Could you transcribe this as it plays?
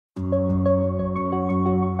Welcome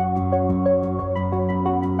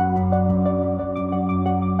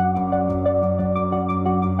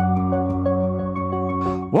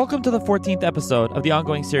to the 14th episode of the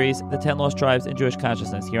ongoing series, The 10 Lost Tribes in Jewish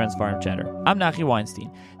Consciousness, here on Sfarim Chatter. I'm Nachi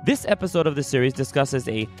Weinstein. This episode of the series discusses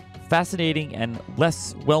a fascinating and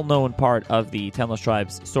less well-known part of the 10 Lost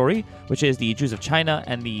Tribes story, which is the Jews of China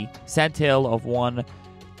and the sad tale of one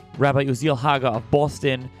Rabbi Uziel Haga of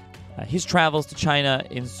Boston, his travels to China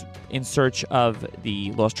in search of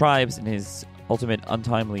the Lost Tribes and his ultimate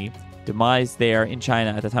untimely demise there in China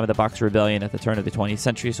at the time of the Boxer Rebellion at the turn of the 20th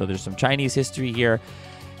century. So there's some Chinese history here.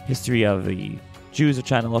 History of the Jews of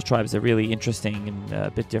China, Lost Tribes, a really interesting and a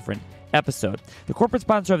bit different episode. The corporate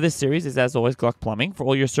sponsor of this series is, as always, Gluck Plumbing. For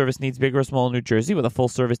all your service needs, big or small, in New Jersey, with a full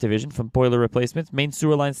service division from boiler replacements, main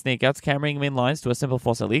sewer line snakeouts, cameraing main lines to a simple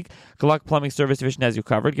faucet leak. Gluck Plumbing Service Division has you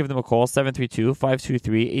covered. Give them a call,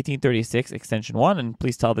 732-523-1836, extension 1, and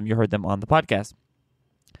please tell them you heard them on the podcast.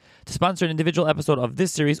 To sponsor an individual episode of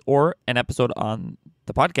this series or an episode on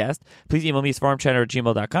the podcast, please email me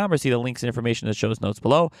sfarmchatter@gmail.com or see the links and information in the show's notes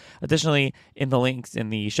below. Additionally, in the links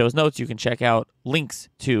in the show's notes, you can check out links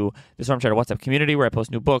to the Sfarm Chatter WhatsApp community where I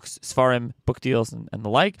post new books, Sfarim, book deals, and the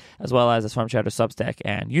like, as well as the Sfarm Chatter Substack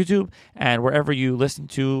and YouTube. And wherever you listen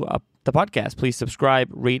to the podcast, please subscribe,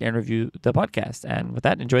 rate, and review the podcast. And with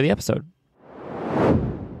that, enjoy the episode.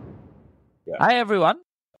 Yeah. Hi, everyone.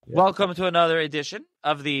 Yeah. Welcome to another edition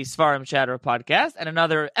of the Sfarim Chatter podcast and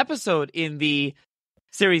another episode in the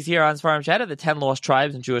series here on Sfarim Chatter, the 10 Lost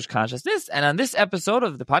Tribes in Jewish Consciousness. And on this episode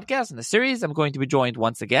of the podcast and the series, I'm going to be joined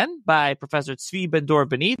once again by Professor Tzvi Ben-Dor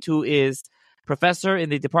Benit, who is professor in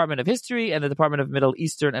the Department of History and the Department of Middle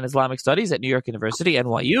Eastern and Islamic Studies at New York University,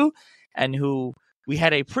 NYU, and who we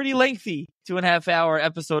had a pretty lengthy 2.5-hour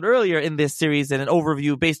episode earlier in this series and an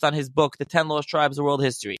overview based on his book, The 10 Lost Tribes of World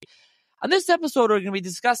History. On this episode, we're going to be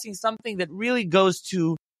discussing something that really goes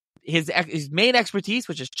to his main expertise,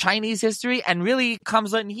 which is Chinese history, and really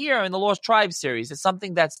comes in here in the Lost Tribes series. It's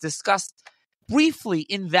something that's discussed briefly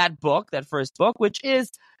in that book, that first book, which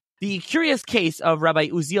is the curious case of Rabbi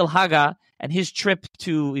Uziel Haga and his trip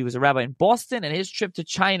he was a rabbi in Boston, and his trip to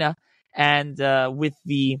China and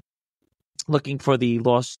looking for the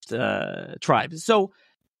lost tribes. So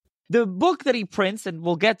the book that he prints, and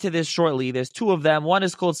we'll get to this shortly, there's two of them. One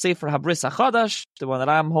is called Sefer Habris HaChadash, the one that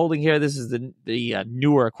I'm holding here. This is the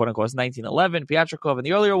newer, quote-unquote, 1911, Piatrikov, and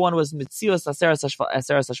the earlier one was Mitzios Aseres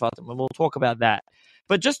HaShvatim, and we'll talk about that.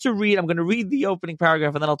 But just to read, I'm going to read the opening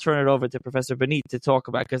paragraph, and then I'll turn it over to Professor Benit to talk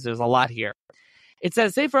about, because there's a lot here. It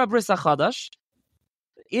says, Sefer Habris HaChadash,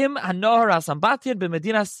 Im HaNohar HaSambatyan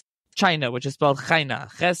B'Medinas China, which is spelled China,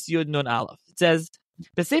 Ches Yud Nun Aleph. It says,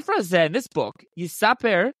 B'Sefer Hazeh, in this book,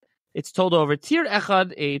 Yisaper, it's told over Tir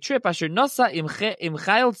Echad, a trip Asher Nosa im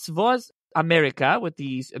Chayil Tzvos America, with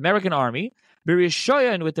the American Army,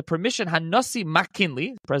 Birishoyan, with the permission Hanossi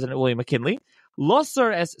McKinley, President William McKinley,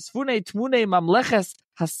 Losser es Sfune Tmune Mamleches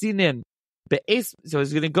Hasinim. So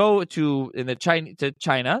he's going to go to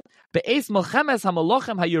China. Be'ez Melchemes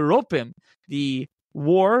HaMolochem HaEuropim, the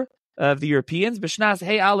war of the Europeans. B'shnas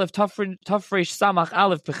Hey Aleph Tafresh Samach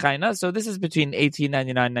Aleph B'chayna. So this is between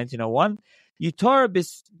 1899 and 1901. Yitor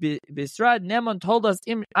Bisrad Nemon told us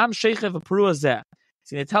Am Sheikhev Peruzeh.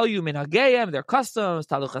 He's going to tell you Minhagayim, their customs,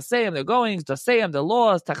 Taluchaseyim, their goings, Daseyim, their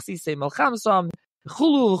laws, Taxisei Melchamsam,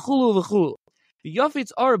 V'chulu, V'chulu, V'chulu. The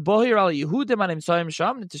Yofitz are Bohir al Yehudim Anim Soim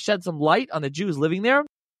Sham, to shed some light on the Jews living there.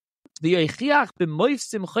 The Yoichiach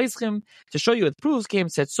b'moifsim choischim, to show you with proofs, came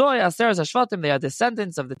Setzoy Aseres Hashvatim, they are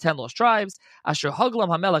descendants of the 10 Lost Tribes, Asher Haglam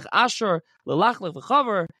HaMelech Asher, Lelachlech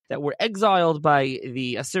V'chaver, that were exiled by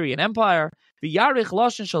the Assyrian Empire. V'yarich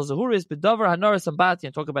Loshin Shel Zahuris b'Dover Hanor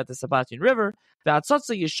Sambatian, talk about the Sabbatian River.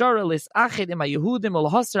 V'atzotza Yeshara Lis Achid Ima Yehudim Ol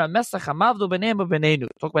Hosra Mesach HaMavdu B'neim B'neinu,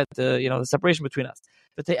 talk about the separation between us.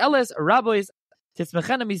 V'te'eles Rabbis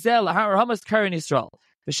Titzmechena Mizel Har Hamas Karen Yisrael.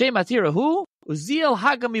 V'shem Atirahu Uziel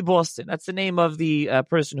Haga mi Boston. That's the name of the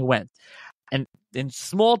person who went. And in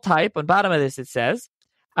small type on bottom of this it says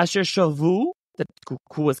Asher Shavu,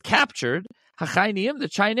 who was captured, Hachainim, the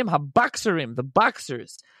Chainim, Habaksarim, the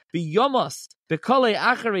boxers, B'yomos, B'kolei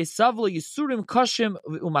Acharei Savlo Yisurim Koshim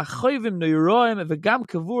Umachoivim Neuroim V'gam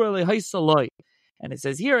Kavur Lehaisaloi. And it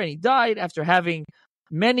says here, and he died after having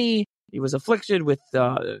he was afflicted with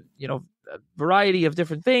a variety of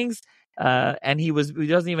different things. And he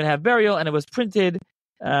doesn't even have burial, and it was printed.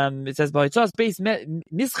 It says by Beitzos base Nischar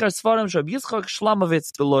Svarim Shab Yitzchak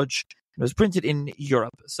Shlamovitz Belodge. It was printed in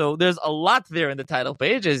Europe. So there's a lot there in the title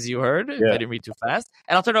page, as you heard, if I didn't read too fast.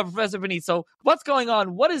 And I'll turn it over to Professor Benit. So what's going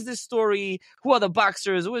on? What is this story? Who are the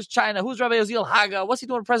boxers? Who is China? Who's Rabbi Uziel Haga? What's he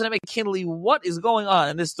doing with President McKinley? What is going on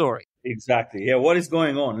in this story? Exactly. Yeah, what is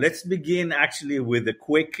going on? Let's begin actually with a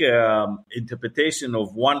quick interpretation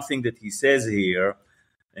of one thing that he says here.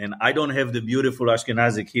 And I don't have the beautiful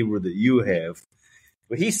Ashkenazic Hebrew that you have.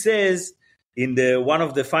 But he says in one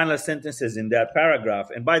of the final sentences in that paragraph,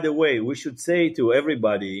 and by the way, we should say to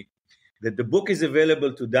everybody that the book is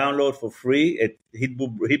available to download for free at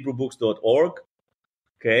HebrewBooks.org.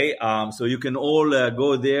 Okay, so you can all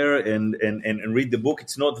go there and read the book.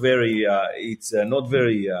 It's not very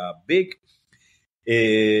big,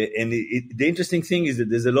 and the interesting thing is that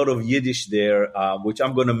there's a lot of Yiddish there, which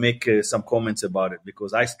I'm going to make some comments about it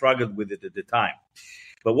because I struggled with it at the time.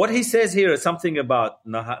 But what he says here is something about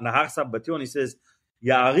Nahar Sabbaton. He says,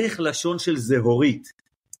 Ya'arich lashon shel zehorit.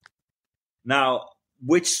 Now,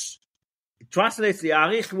 which translates the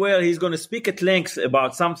Arich, where he's going to speak at length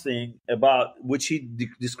about something about which he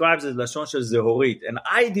describes as lashon shel zehorit. And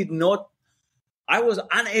I was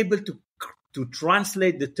unable to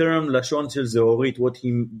translate the term lashon shel zehorit, what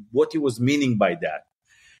he was meaning by that.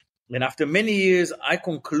 And after many years, I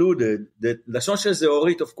concluded that lashon shel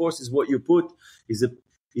zehorit, of course, is what you put is a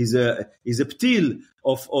ptil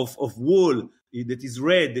of wool that is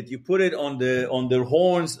red, that you put it on the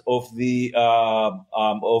horns of the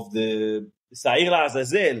Sa'ir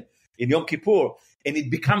La'azazel in Yom Kippur, and it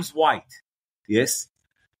becomes white. Yes.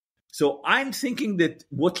 So I'm thinking that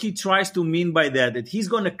what he tries to mean by that he's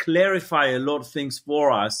going to clarify a lot of things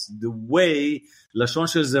for us, the way lashon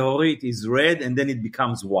shel zehorit is red and then it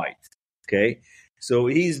becomes white. Okay. So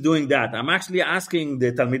he's doing that. I'm actually asking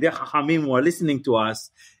the Talmidei Chachamim who are listening to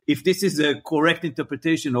us if this is a correct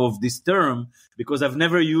interpretation of this term, because I've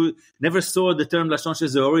never saw the term lashon shel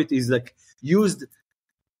zehorit is like used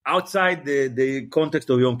outside the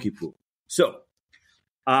context of Yom Kippur. So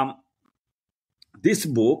this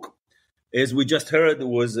book, as we just heard,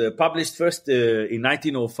 was published first in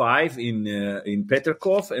 1905 in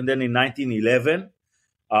Peterkopf, and then in 1911,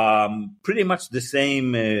 pretty much the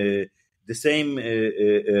same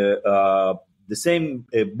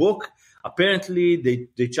book. Apparently, they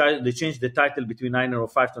changed the title between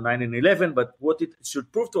 1905 to 1911, but what it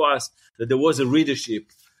should prove to us that there was a readership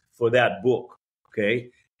for that book.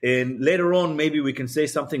 Okay, and later on, maybe we can say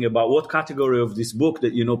something about what category of this book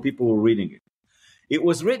that people were reading it. It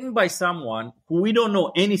was written by someone who we don't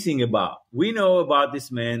know anything about. We know about this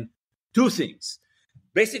man two things.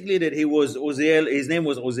 Basically, that his name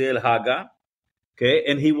was Uziel Haga, okay,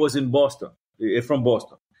 and he was from Boston.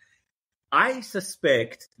 I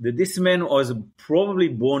suspect that this man was probably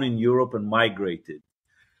born in Europe and migrated,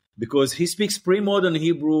 because he speaks pre-modern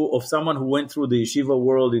Hebrew of someone who went through the yeshiva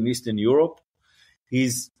world in Eastern Europe.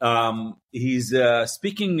 He's using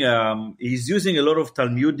a lot of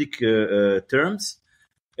Talmudic terms.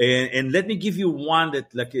 And let me give you one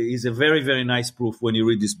that is a very, very nice proof when you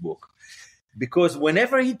read this book. Because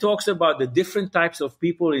whenever he talks about the different types of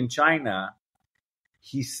people in China,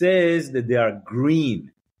 he says that they are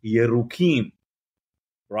green, yerukim,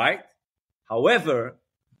 right? However,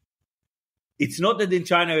 it's not that in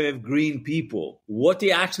China you have green people. What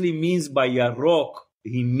he actually means by yarok,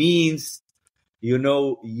 he means,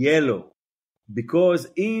 yellow. Because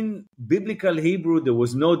in biblical Hebrew, there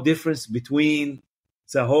was no difference between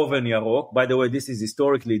Tzahov and Yarok. By the way, this is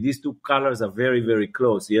historically, these two colors are very, very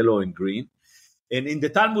close, yellow and green. And in the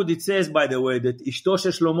Talmud, it says, by the way, that Ishto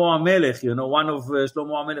shel Shlomo HaMelech, one of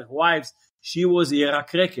Shlomo HaMelech's wives, she was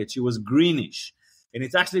yerakreket, she was greenish. And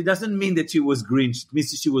it actually doesn't mean that she was green, it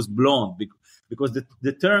means she was blonde. Because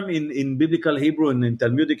the term in biblical Hebrew and in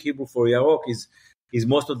Talmudic Hebrew for Yarok is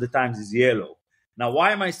most of the times is yellow. Now,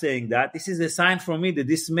 why am I saying that? This is a sign for me that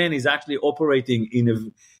this man is actually operating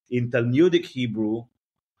in Talmudic Hebrew,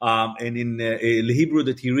 and in Hebrew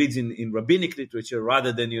that he reads in rabbinic literature,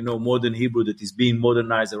 rather than modern Hebrew that is being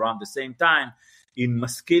modernized around the same time in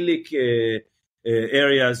maskilic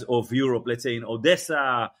areas of Europe. Let's say in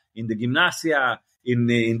Odessa, in the Gymnasia, in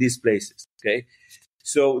these places. Okay,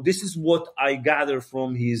 so this is what I gather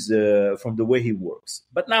from from the way he works.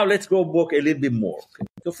 But now let's go back a little bit more. Okay?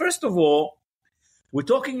 So first of all, we're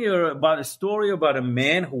talking here about a story about a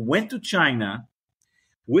man who went to China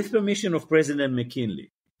with permission of President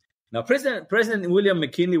McKinley. Now, President William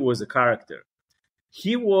McKinley was a character.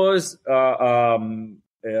 He was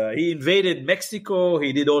he invaded Mexico.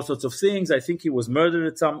 He did all sorts of things. I think he was murdered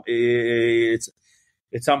at some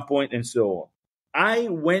point, and so on. I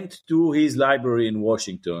went to his library in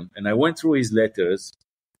Washington, and I went through his letters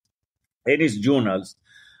and his journals.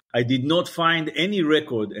 I did not find any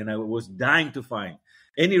record, and I was dying to find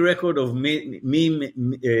any record of him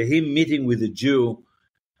meeting with a Jew,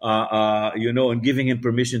 and giving him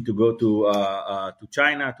permission to go to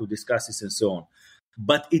China to discuss this and so on.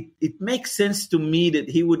 But it makes sense to me that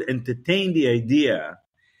he would entertain the idea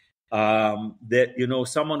that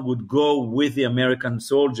someone would go with the American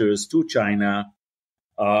soldiers to China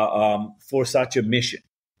for such a mission.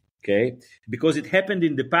 Okay, because it happened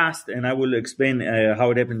in the past, and I will explain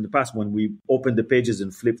how it happened in the past when we open the pages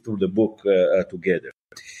and flip through the book together.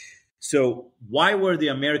 So, why were the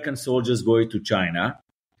American soldiers going to China?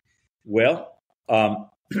 Well,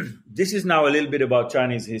 this is now a little bit about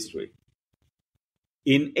Chinese history.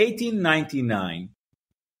 In 1899,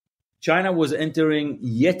 China was entering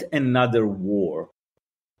yet another war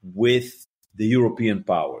with the European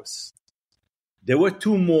powers. There were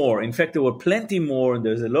two more. In fact, there were plenty more.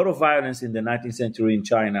 There's a lot of violence in the 19th century in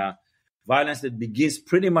China, violence that begins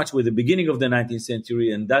pretty much with the beginning of the 19th century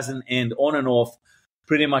and doesn't end on and off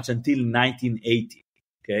pretty much until 1980.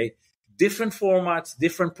 Okay, different formats,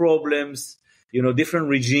 different problems, different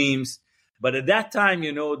regimes. But at that time,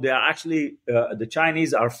 they are actually the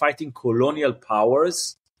Chinese are fighting colonial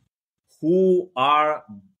powers who are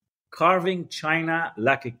carving China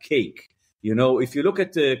like a cake. If you look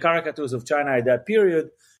at the caricatures of China at that period,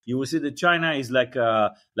 you will see that China is like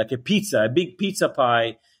a pizza, a big pizza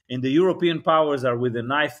pie, and the European powers are with a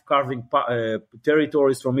knife carving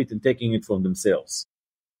territories from it and taking it from themselves.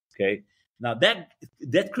 Okay, now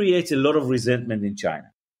that creates a lot of resentment in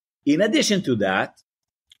China. In addition to that,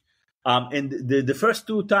 and the first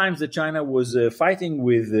two times that China was fighting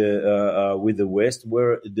with the West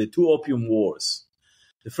were the two Opium Wars.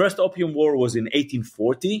 The first Opium War was in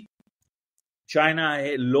 1840. China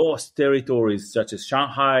had lost territories such as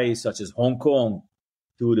Shanghai, such as Hong Kong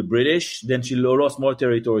to the British. Then she lost more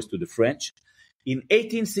territories to the French. In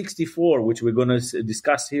 1864, which we're going to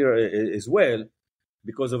discuss here as well,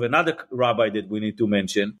 because of another rabbi that we need to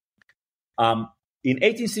mention, in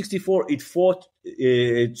 1864, it fought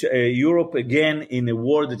Europe again in a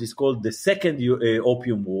war that is called the Second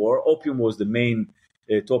Opium War. Opium was the main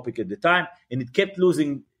topic at the time, and it kept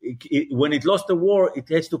losing. When it lost the war, it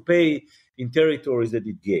has to pay in territories that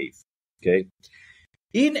it gave. Okay,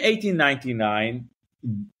 in 1899,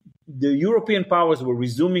 the European powers were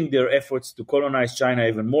resuming their efforts to colonize China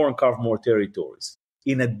even more and carve more territories.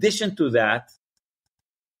 In addition to that,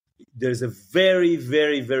 there's a very,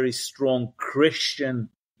 very, very strong Christian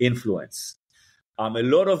influence. A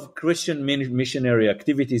lot of Christian missionary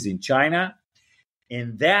activities in China,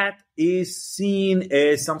 and that is seen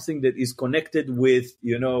as something that is connected with,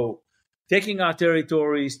 taking our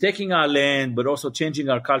territories, taking our land, but also changing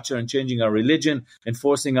our culture and changing our religion and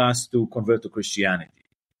forcing us to convert to Christianity.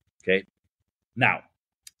 Okay. Now,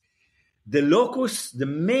 the locus, the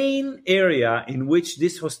main area in which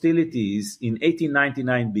these hostilities in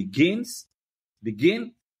 1899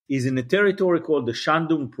 begin is in a territory called the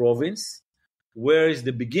Shandong province, where is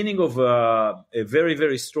the beginning of a very,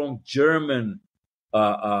 very strong German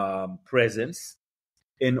presence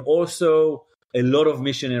and also a lot of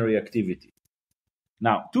missionary activity.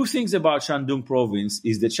 Now, two things about Shandong province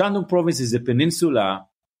is that Shandong province is a peninsula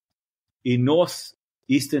in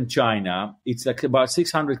northeastern China. It's like about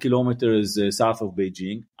 600 kilometers south of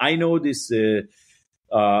Beijing. I know this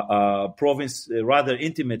province rather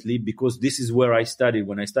intimately because this is where I studied.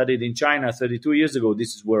 When I studied in China 32 years ago,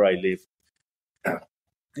 this is where I lived.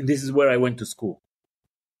 And this is where I went to school.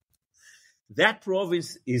 That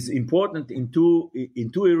province is important in two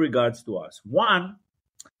regards to us. One,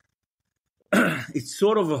 it's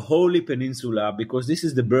sort of a holy peninsula because this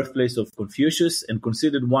is the birthplace of Confucius and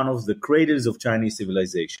considered one of the cradles of Chinese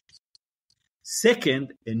civilization.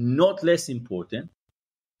 Second, and not less important,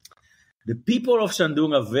 the people of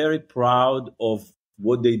Shandong are very proud of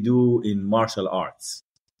what they do in martial arts.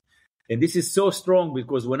 And this is so strong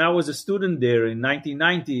because when I was a student there in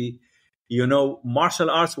 1990, martial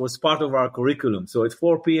arts was part of our curriculum. So at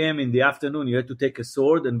 4 p.m. in the afternoon, you had to take a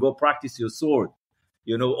sword and go practice your sword.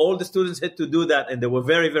 All the students had to do that, and they were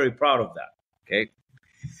very, very proud of that. Okay.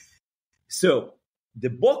 So the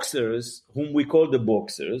boxers, whom we call the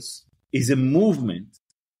boxers, is a movement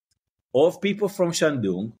of people from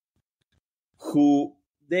Shandong who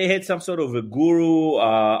they had some sort of a guru,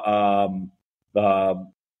 a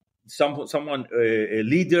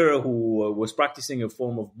leader who was practicing a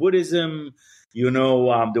form of Buddhism.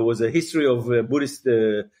 There was a history of Buddhist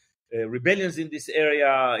rebellions in this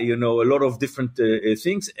area, a lot of different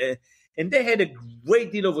things. And they had a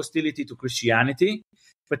great deal of hostility to Christianity,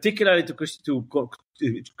 particularly to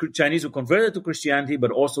Chinese who converted to Christianity,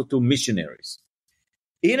 but also to missionaries.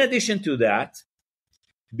 In addition to that,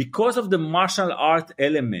 because of the martial art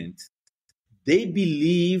element, they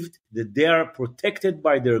believed that they are protected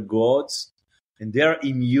by their gods and they are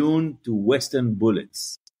immune to Western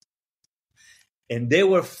bullets. And they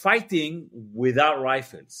were fighting without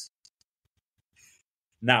rifles.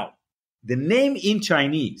 Now, the name in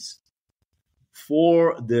Chinese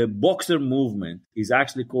for the boxer movement is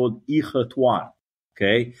actually called Yihetuan,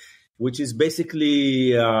 okay, which is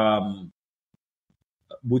basically,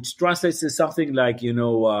 which translates to something like,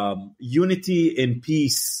 unity and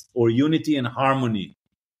peace, or unity and harmony,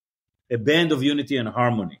 a band of unity and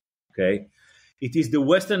harmony, okay? It is the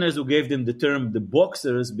Westerners who gave them the term the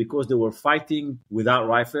boxers because they were fighting without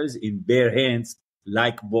rifles in bare hands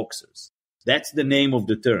like boxers. That's the name of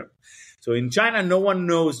the term. So in China, no one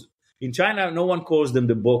knows. In China, no one calls them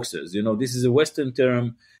the boxers. This is a Western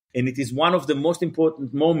term, and it is one of the most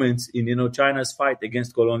important moments in, China's fight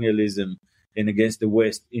against colonialism and against the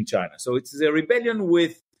West in China. So it's a rebellion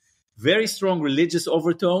with very strong religious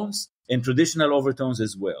overtones and traditional overtones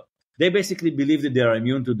as well. They basically believe that they are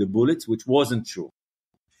immune to the bullets, which wasn't true.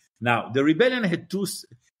 Now, the rebellion had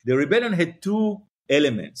two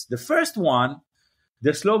elements. The first one,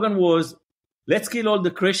 the slogan was, let's kill all the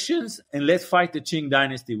Christians and let's fight the Qing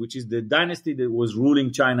dynasty, which is the dynasty that was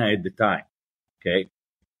ruling China at the time. Okay.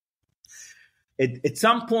 At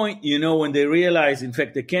some point, when they realized, in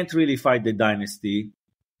fact, they can't really fight the dynasty,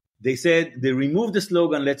 they removed the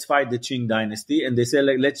slogan, let's fight the Qing dynasty, and they said,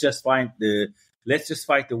 let's just fight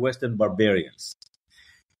the Western barbarians.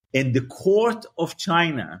 And the court of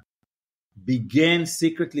China began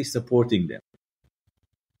secretly supporting them.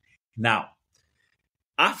 Now,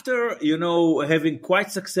 after, having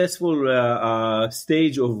quite successful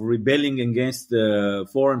stage of rebelling against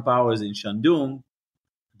foreign powers in Shandong,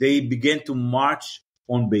 they began to march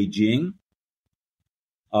on Beijing,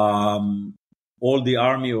 all the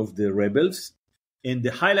army of the rebels. And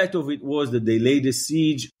the highlight of it was that they laid a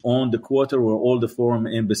siege on the quarter where all the foreign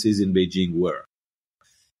embassies in Beijing were.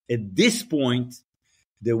 At this point,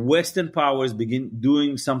 the Western powers begin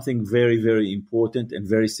doing something very, very important and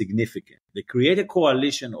very significant. They create a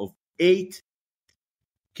coalition of 8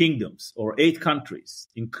 kingdoms or 8 countries,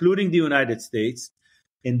 including the United States,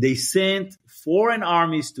 and they sent foreign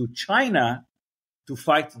armies to China to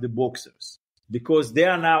fight the boxers because they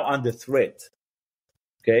are now under threat.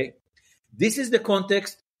 Okay? This is the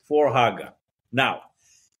context for Haga. Now,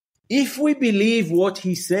 if we believe what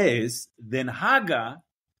he says, then Haga,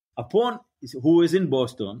 who is in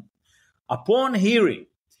Boston, upon hearing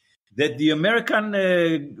that the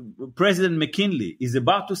American President McKinley is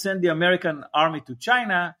about to send the American army to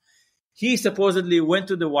China, he supposedly went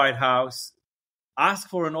to the White House, asked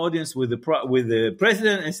for an audience with the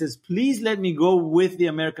president, and says, please let me go with the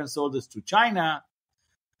American soldiers to China,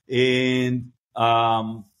 and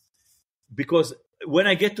because when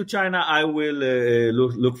I get to China, I will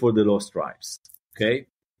look for the lost tribes. Okay?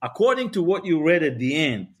 According to what you read at the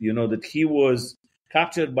end, that he was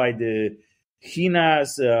captured by the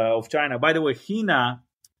Hinas of China. By the way, Hina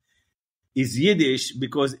is Yiddish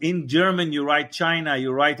because in German you write China,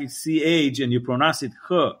 you write it CH and you pronounce it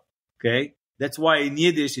H. Okay? That's why in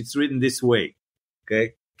Yiddish it's written this way.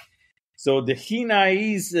 Okay? So the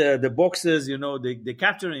Hinais, the boxers, they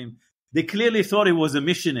captured him. They clearly thought he was a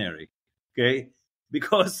missionary. Okay?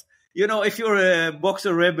 Because, if you're a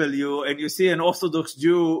boxer rebel, and you see an Orthodox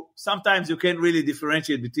Jew, sometimes you can't really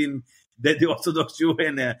differentiate between the Orthodox Jew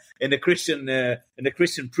and a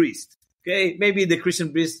Christian priest. Okay, maybe the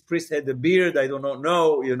Christian priest had a beard. I don't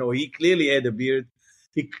know. He clearly had a beard.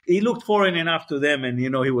 He looked foreign enough to them, and he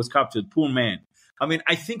was captured. Poor man. I mean,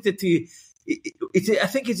 I think that I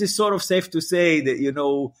think it's sort of safe to say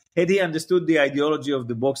that had he understood the ideology of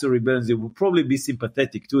the Boxer rebellions, he would probably be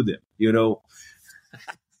sympathetic to them.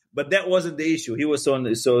 But that wasn't the issue. He was so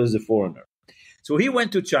as a foreigner. So he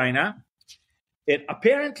went to China, and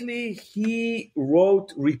apparently he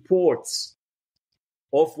wrote reports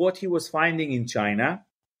of what he was finding in China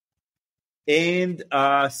and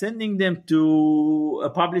sending them to a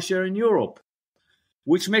publisher in Europe,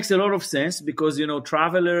 which makes a lot of sense because,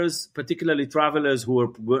 travelers, particularly travelers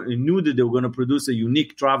who knew that they were going to produce a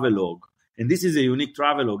unique travelogue, and this is a unique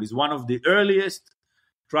travelogue, is one of the earliest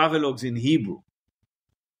travelogues in Hebrew.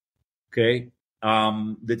 Okay,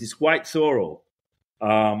 that is quite thorough.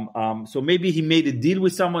 So maybe he made a deal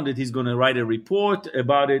with someone that he's going to write a report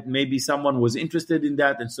about it. Maybe someone was interested in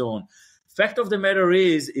that and so on. Fact of the matter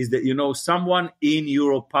is that, someone in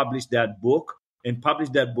Europe published that book and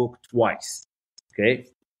published that book twice. Okay.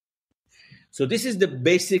 So this is the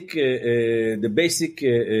basic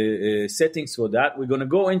settings for that. We're going to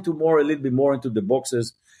go into a little bit more into the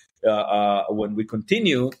boxes when we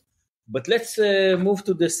continue. But let's move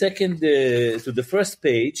to the first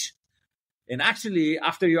page. And actually,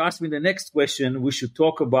 after you ask me the next question, we should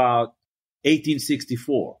talk about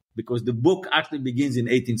 1864, because the book actually begins in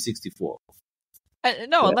 1864.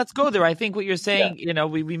 And let's go there. I think what you're saying,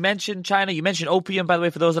 we mentioned China. You mentioned opium, by the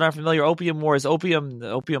way, for those that aren't familiar. Opium war is opium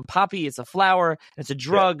poppy. It's a flower. It's a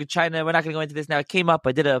drug. China, we're not going to go into this now. It came up.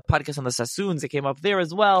 I did a podcast on the Sassoons. It came up there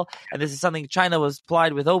as well. And this is something China was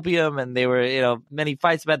plied with opium, and they were, many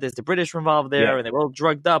fights about this. The British were involved there, and they were all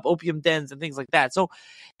drugged up, opium dens and things like that. So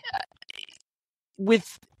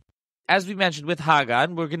as we mentioned with Haga,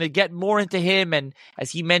 and we're going to get more into him, and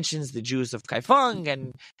as he mentions the Jews of Kaifeng,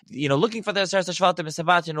 and looking for the Aseret Shvatim and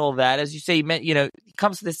Sabbat and all that, as you say, it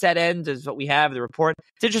comes to the set end is what we have, the report.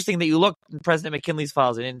 It's interesting that you looked in President McKinley's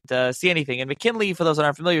files and didn't see anything. And McKinley, for those that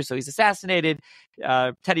aren't familiar, so he's assassinated.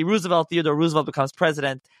 Theodore Roosevelt becomes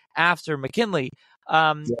president after McKinley.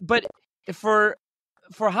 But for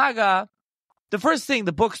Haga, the first thing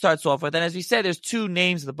the book starts off with, and as we said, there's two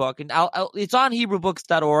names of the book, and it's on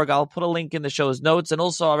HebrewBooks.org. I'll put a link in the show's notes, and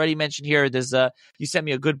also already mentioned here, you sent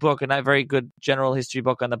me a good book, and a very good general history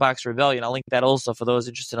book on the Boxer Rebellion. I'll link that also for those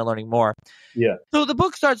interested in learning more. Yeah. So the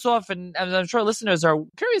book starts off, and I'm sure listeners are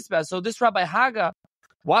curious about. So this Rabbi Haga,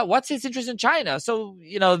 what's his interest in China? So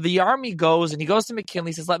the army goes, and he goes to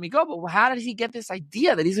McKinley, says, "Let me go." But how did he get this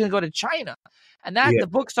idea that he's going to go to China? And the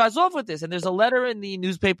book starts off with this, and there's a letter in the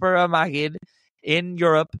newspaper Magid in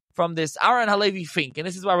Europe from this Aaron Halevi Fink. And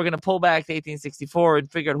this is why we're going to pull back to 1864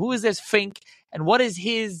 and figure out who is this Fink and what is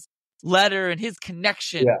his letter and his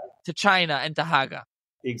connection to China and to Haga.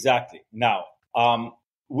 Exactly. Now,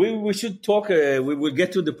 we should talk, we will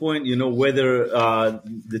get to the point, whether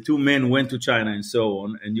the two men went to China and so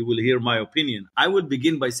on, and you will hear my opinion. I would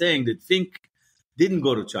begin by saying that Fink didn't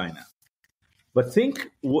go to China. But Fink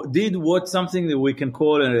did something that we can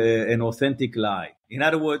call an authentic lie. In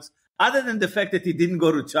other words, other than the fact that he didn't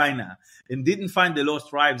go to China and didn't find the lost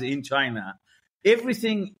tribes in China,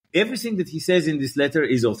 everything that he says in this letter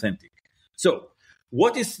is authentic. So,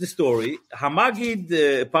 what is the story?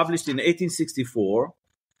 Hamagid published in 1864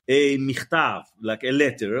 a michtav, like a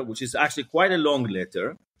letter, which is actually quite a long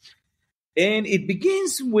letter, and it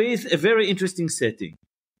begins with a very interesting setting.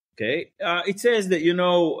 Okay, it says that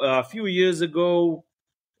a few years ago,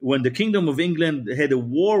 when the Kingdom of England had a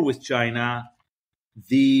war with China,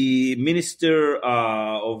 the minister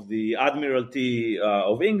of the Admiralty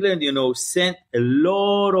of England, sent a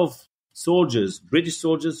lot of soldiers, British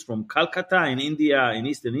soldiers from Calcutta in India, in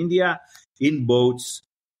eastern India, in boats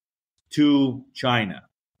to China.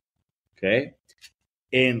 Okay,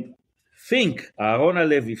 and Aaron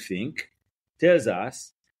Halevi Fink tells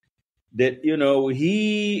us that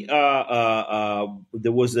he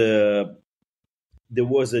there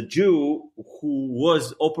was a Jew who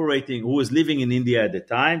was living in India at the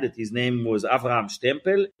time, that his name was Avraham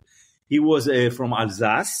Stempel. He was from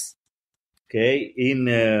Alsace. Okay,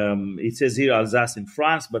 it says here Alsace in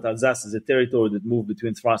France, but Alsace is a territory that moved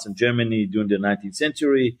between France and Germany during the 19th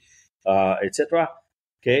century, etc.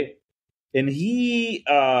 Okay, and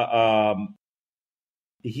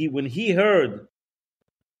when he heard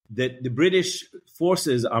that the British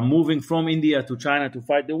forces are moving from India to China to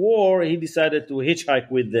fight the war, he decided to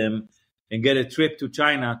hitchhike with them and get a trip to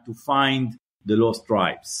China to find the lost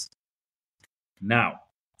tribes. Now,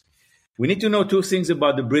 we need to know two things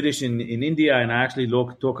about the British in India, and I actually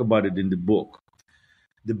talk about it in the book.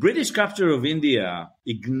 The British capture of India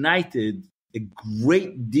ignited a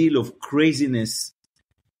great deal of craziness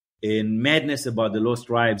and madness about the lost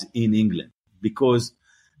tribes in England, because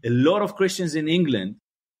a lot of Christians in England,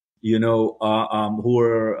 who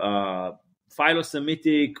were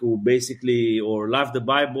philo-Semitic, who basically or loved the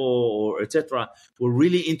Bible or etc., were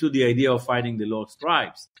really into the idea of finding the lost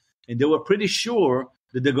tribes, and they were pretty sure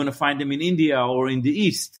that they're going to find them in India or in the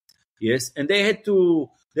East. Yes, and they had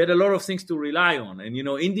a lot of things to rely on, and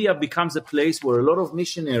India becomes a place where a lot of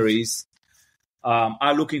missionaries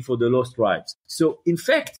are looking for the lost tribes. So, in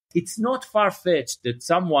fact, it's not far-fetched that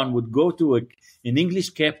someone would go to an English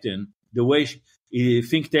captain, the way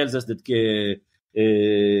Fink tells us that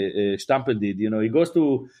Stempel did. He goes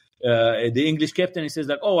to the English captain. He says,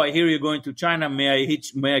 like, "Oh, I hear you're going to China. May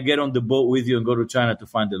I get on the boat with you and go to China to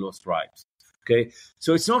find the lost tribes?" Okay,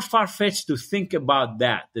 so it's not far-fetched to think about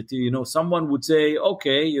that. That someone would say,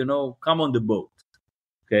 "Okay, come on the boat."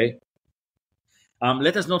 Okay.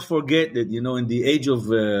 Let us not forget that in the age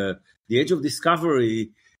of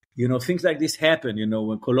discovery, things like this happen.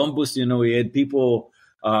 When Columbus, he had people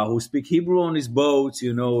who speak Hebrew on his boats.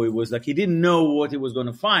 It was like he didn't know what he was going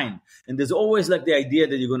to find. And there's always like the idea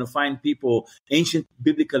that you're going to find people, ancient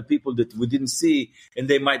biblical people that we didn't see, and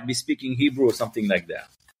they might be speaking Hebrew or something like that.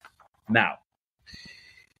 Now,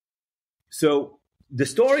 so the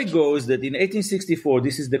story goes that in 1864,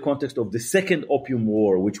 this is the context of the Second Opium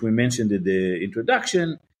War, which we mentioned in the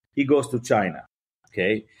introduction. He goes to China,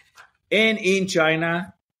 okay? And in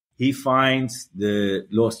China, he finds the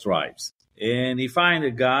lost tribes. And he finds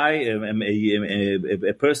a guy,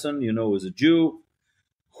 a person, you know, is a Jew,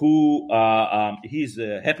 who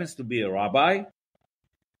happens to be a rabbi,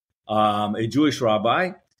 a Jewish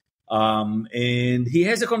rabbi, and he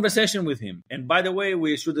has a conversation with him. And by the way,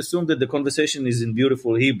 we should assume that the conversation is in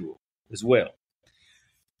beautiful Hebrew as well.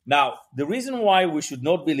 Now, the reason why we should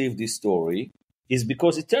not believe this story is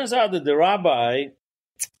because it turns out that the rabbi,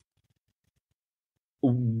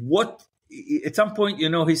 at some point, you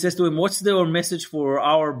know, he says to him, what's their message for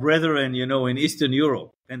our brethren, you know, in Eastern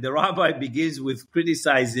Europe? And the rabbi begins with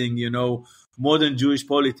criticizing, you know, modern Jewish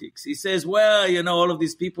politics. He says, well, you know, all of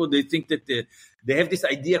these people, they think that they have this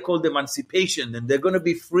idea called emancipation, and they're going to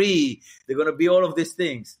be free. They're going to be all of these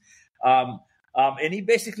things. And he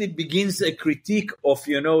basically begins a critique of,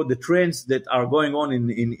 you know, the trends that are going on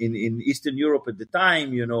in Eastern Europe at the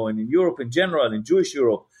time, you know, and in Europe in general, in Jewish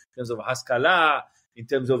Europe, in terms of Haskalah, in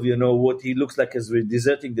terms of, you know, what he looks like as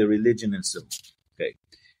deserting the religion and so on. Okay.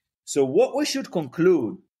 So what we should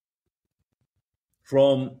conclude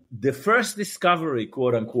from the first discovery,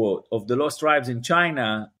 quote unquote, of the lost tribes in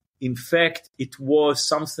China, in fact, it was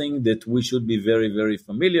something that we should be very, very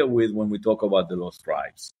familiar with when we talk about the lost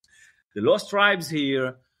tribes. The lost tribes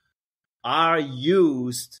here are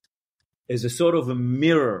used as a sort of a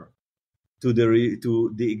mirror to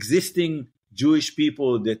the existing Jewish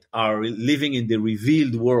people that are living in the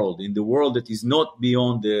revealed world, in the world that is not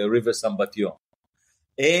beyond the river Sambatyon.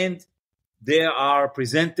 And they are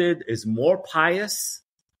presented as more pious,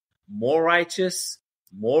 more righteous,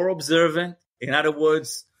 more observant. In other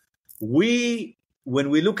words, when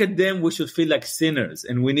we look at them, we should feel like sinners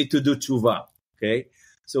and we need to do tshuva. Okay?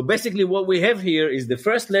 So basically what we have here is the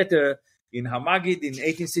first letter in Hamagid in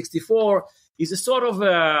 1864 is a sort of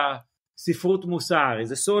Sifrut Musar,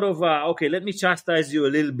 is a sort of, okay, let me chastise you a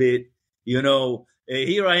little bit. You know,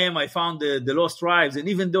 here I am, I found the lost tribes. And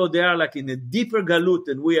even though they are like in a deeper galut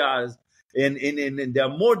than we are, and they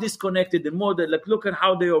are more disconnected and more, like, look at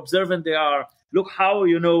how they observant they are. Look how,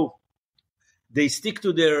 you know, they stick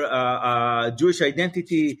to their Jewish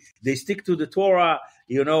identity. They stick to the Torah,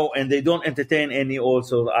 you know, and they don't entertain any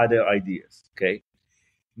also other ideas. Okay.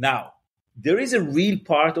 Now, there is a real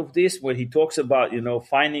part of this where he talks about, you know,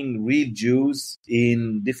 finding real Jews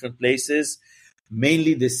in different places,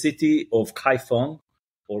 mainly the city of Kaifeng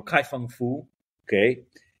or Kaifeng-fu. Okay.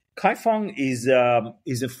 Kaifeng is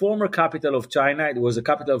a former capital of China. It was a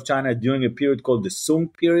capital of China during a period called the Sung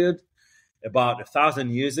period, about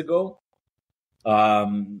 1,000 years ago.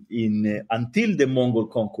 Until the Mongol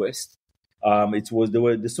conquest,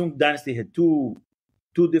 the Sung dynasty had two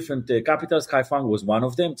different capitals. Kaifeng was one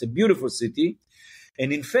of them. It's a beautiful city,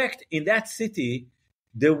 and in fact, in that city,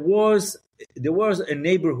 there was a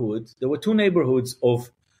neighborhood. There were two neighborhoods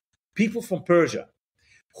of people from Persia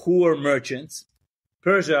who were merchants.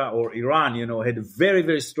 Persia or Iran, you know, had very,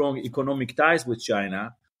 very strong economic ties with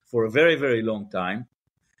China for a very, very long time.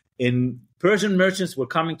 And Persian merchants were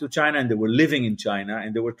coming to China and they were living in China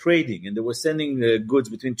and they were trading and they were sending goods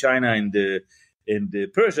between China and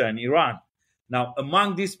Persia and Iran. Now,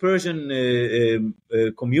 among this Persian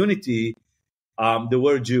community, there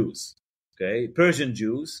were Jews, okay, Persian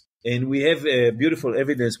Jews. And we have beautiful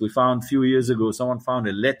evidence we found a few years ago. Someone found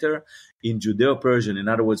a letter in Judeo-Persian, in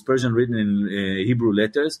other words, Persian written in Hebrew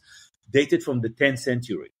letters, dated from the 10th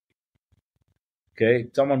century.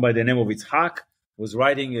 Okay, someone by the name of Yitzhak was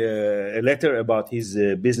writing a letter about his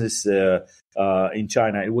business in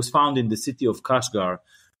China. It was found in the city of Kashgar,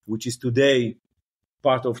 which is today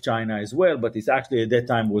part of China as well, but it's actually at that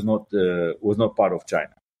time was not part of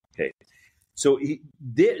China. Okay, so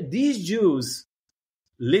these Jews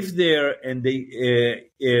lived there, and they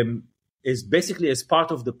is basically as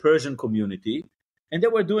part of the Persian community, and they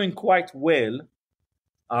were doing quite well.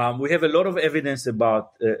 We have a lot of evidence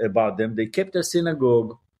about them. They kept a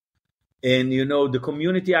synagogue, and you know the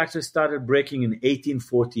community actually started breaking in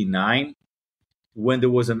 1849 when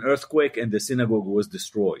there was an earthquake and the synagogue was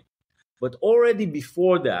destroyed. But already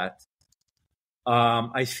before that,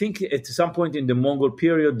 I think at some point in the Mongol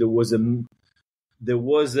period, there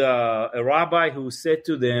was a rabbi who said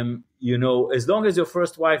to them, you know, as long as your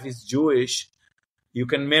first wife is Jewish, you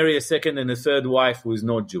can marry a second and a third wife who is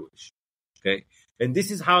not Jewish. Okay, and this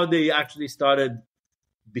is how they actually started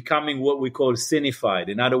becoming what we call Sinified.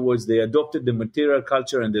 In other words, they adopted the material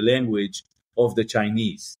culture and the language of the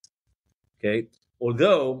Chinese. Okay,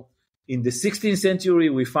 although in the 16th century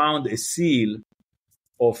we found a seal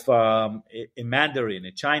a Mandarin,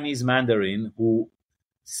 a Chinese Mandarin, who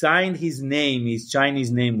signed his name. His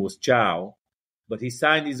Chinese name was Chao, but he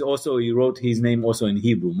wrote his name also in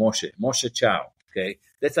Hebrew, Moshe Chao. Okay,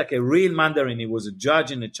 that's like a real Mandarin. He was a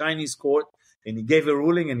judge in a Chinese court, and he gave a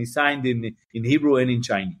ruling, and he signed in Hebrew and in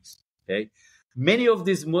Chinese. Okay, many of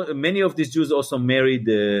these Jews also married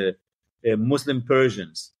Muslim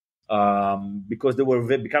Persians because they were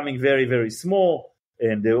becoming very, very small,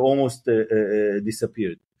 and they almost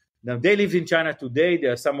disappeared. Now they live in China today.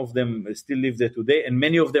 There are some of them still live there today, and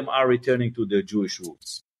many of them are returning to their Jewish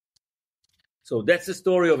roots. So that's the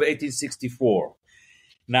story of 1864.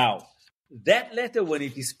 Now, that letter, when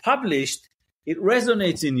it is published, it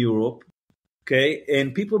resonates in Europe, okay,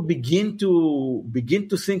 and people begin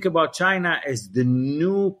to think about China as the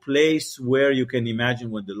new place where you can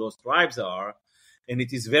imagine what the lost tribes are, and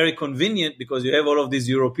it is very convenient because you have all of these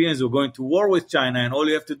Europeans who are going to war with China, and all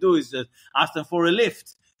you have to do is just ask them for a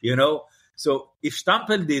lift, you know. So if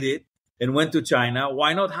Stampel did it and went to China,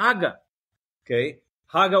 why not Haga? Okay,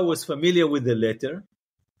 Haga was familiar with the letter,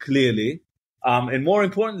 clearly. And more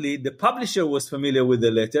importantly, the publisher was familiar with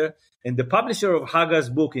the letter, and the publisher of Haga's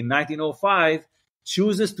book in 1905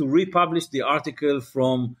 chooses to republish the article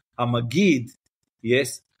from Hamagid,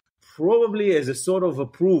 yes, probably as a sort of a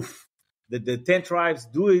proof that the 10 tribes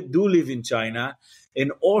do live in China,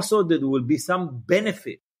 and also that there will be some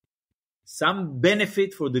benefit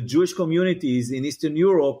for the Jewish communities in Eastern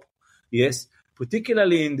Europe, yes,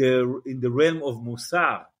 particularly in the realm of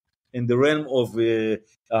Musar, in the realm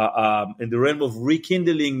of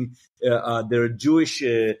rekindling their Jewish,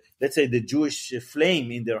 let's say, the Jewish flame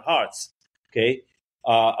in their hearts. Okay,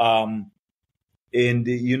 and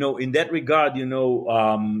in that regard,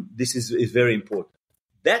 this is very important.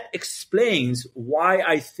 That explains why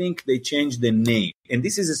I think they changed the name, and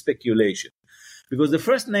this is a speculation, because the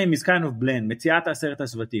first name is kind of bland, Metziat Aseret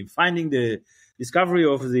HaShvatim, finding the discovery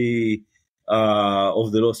of the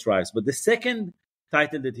lost tribes, but the second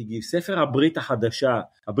title that he gives, Sefer HaBrit HaDasha,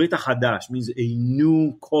 HaBrit HaChadash, means a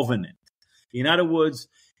new covenant. In other words,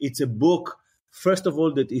 it's a book, first of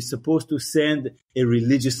all, that is supposed to send a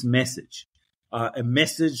religious message, a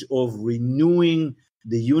message of renewing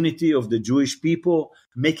the unity of the Jewish people,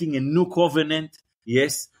 making a new covenant,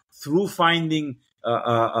 yes, through finding,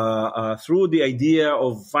 through the idea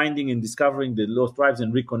of finding and discovering the lost tribes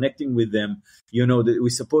and reconnecting with them, that we're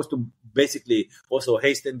supposed to basically also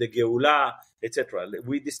hasten the Geulah, etc.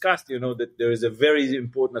 We discussed, that there is a very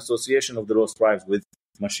important association of the lost tribes with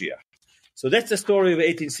Mashiach. So that's the story of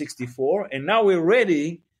 1864, and now we're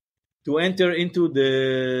ready to enter into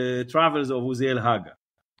the travels of Uziel Haga.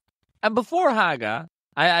 And before Haga,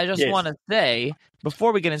 I just want to say,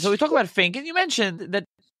 before we get in, so we talk about Fink, and you mentioned that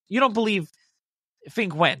you don't believe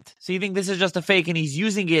Fink went. So you think this is just a fake, and he's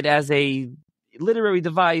using it as a literary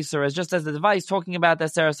device, or as a device talking about the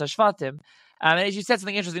Aseret HaShvatim. And as you said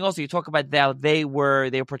something interesting also, you talk about how they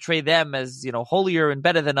portray them as, holier and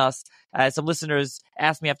better than us. Some listeners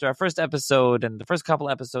asked me after our first episode and the first couple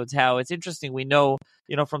episodes how it's interesting. We know,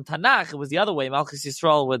 from Tanakh, it was the other way. Malchus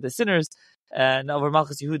Yisrael were the sinners, and over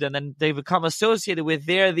Malchus Yehuda, and then they become associated with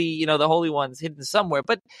they're the holy ones hidden somewhere.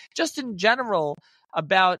 But just in general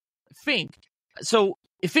about Fink. So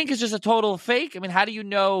if Fink is just a total fake, I mean, how do you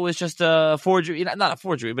know it's just a forgery? Not a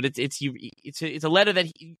forgery, but it's a letter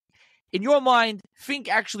that in your mind, Fink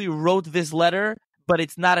actually wrote this letter, but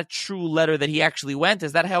it's not a true letter that he actually went.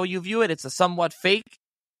 Is that how you view it? It's a somewhat fake?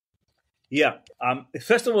 Yeah.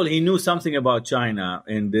 First of all, he knew something about China,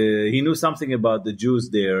 and he knew something about the Jews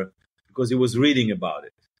there because he was reading about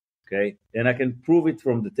it. Okay? And I can prove it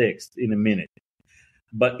from the text in a minute.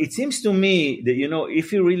 But it seems to me that,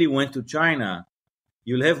 if he really went to China,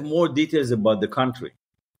 you'll have more details about the country.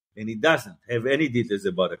 And he doesn't have any details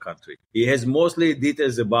about the country. He has mostly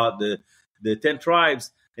details about the 10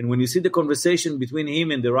 tribes. And when you see the conversation between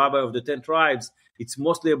him and the rabbi of the 10 tribes, it's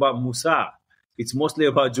mostly about Musar. It's mostly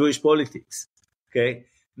about Jewish politics. Okay?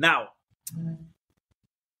 Now,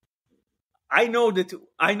 I know that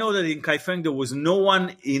in Kaifeng there was no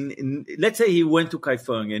one in let's say he went to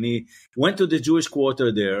Kaifeng and he went to the Jewish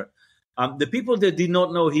quarter there. The people that did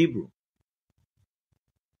not know Hebrew.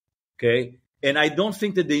 Okay? And I don't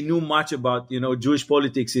think that they knew much about, Jewish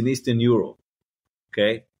politics in Eastern Europe.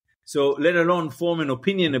 Okay? So let alone form an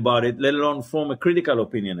opinion about it, let alone form a critical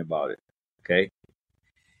opinion about it. Okay?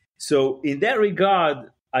 So in that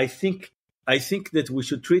regard, I think that we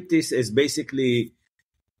should treat this as basically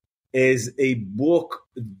as a book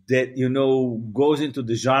that, goes into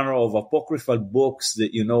the genre of apocryphal books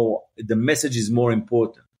that, the message is more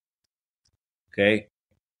important. Okay?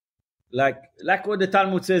 Like what the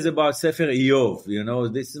Talmud says about Sefer Iyov,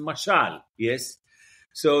 this is mashal, yes?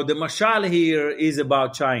 So the mashal here is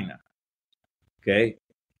about China, okay?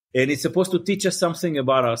 And it's supposed to teach us something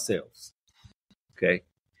about ourselves, okay?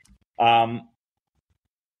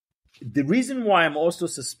 The reason why I'm also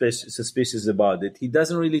suspicious about it, he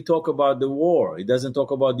doesn't really talk about the war. He doesn't talk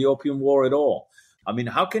about the Opium War at all. I mean,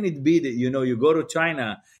 how can it be that, you go to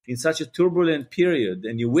China in such a turbulent period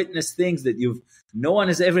and you witness things that no one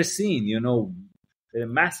has ever seen, a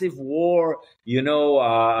massive war,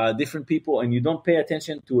 different people, and you don't pay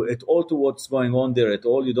attention at all to what's going on there at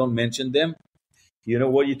all. You don't mention them.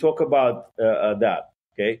 What you talk about that,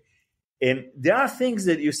 okay? And there are things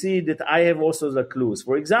that you see that I have also the clues.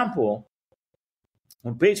 For example,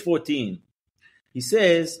 on page 14, he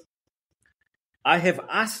says, I have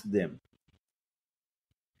asked them.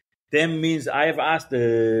 Them means I have asked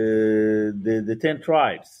the 10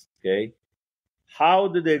 tribes, okay? How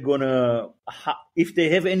do they if they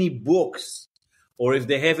have any books, or if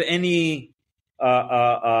they have any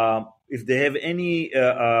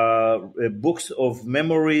books of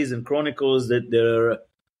memories and chronicles that their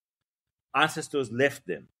ancestors left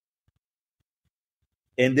them.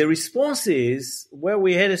 And the response is, well,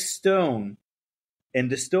 we had a stone, and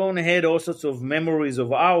the stone had all sorts of memories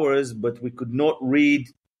of ours, but we could not read,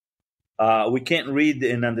 we can't read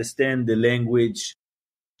and understand the language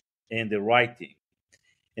and the writing.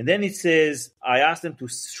 And then it says, I asked them to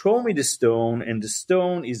show me the stone, and the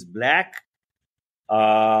stone is black.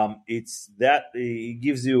 It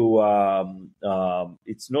gives you,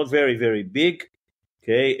 it's not very, very big.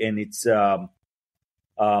 Okay, and it's and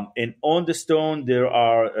on the stone there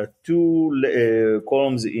are two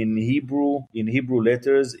columns in Hebrew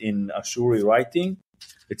letters in Ashuri writing,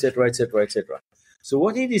 etc., etc., etc. So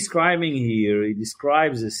what he's describing here, he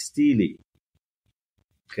describes a stele.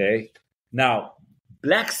 Okay, now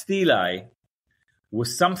black stele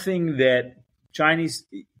was something that Chinese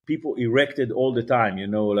people erected all the time.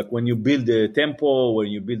 Like when you build a temple, when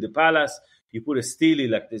you build a palace, you put a stele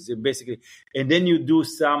like this, basically, and then you do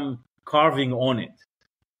some carving on it,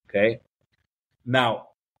 okay? Now,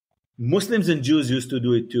 Muslims and Jews used to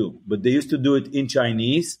do it too, but they used to do it in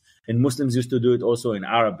Chinese, and Muslims used to do it also in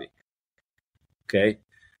Arabic, okay?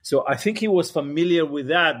 So I think he was familiar with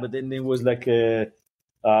that, but then there was like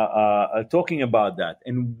talking about that.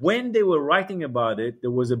 And when they were writing about it,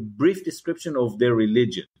 there was a brief description of their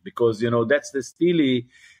religion, because, that's the stele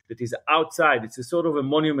that is outside. It's a sort of a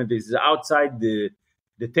monument that is outside the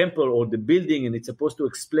temple or the building, and it's supposed to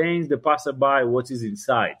explain the passerby what is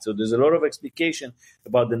inside. So there's a lot of explication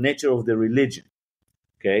about the nature of the religion,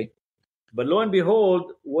 okay? But lo and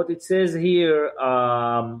behold, what it says here,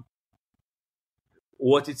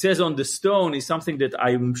 what it says on the stone is something that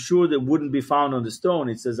I'm sure that wouldn't be found on the stone.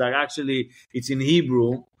 It says actually it's in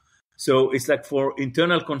Hebrew, so it's like for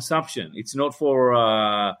internal consumption. It's not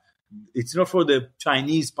for the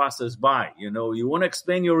Chinese passers-by. You want to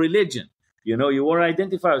explain your religion. You want to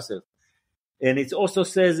identify yourself. And it also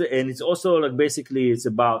says, and it's also like basically it's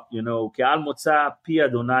about, Ke'al motza pi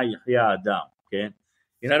Adonai yahya adam. Okay.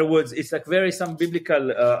 In other words, it's like some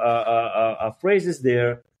biblical phrases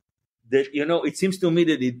there that, it seems to me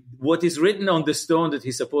that what is written on the stone that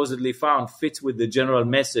he supposedly found fits with the general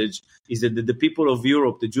message, is that the people of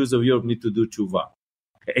Europe, the Jews of Europe, need to do tshuva.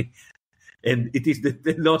 Okay. And it is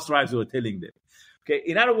the lost tribes who are telling them. Okay.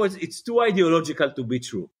 In other words, it's too ideological to be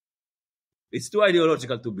true. It's too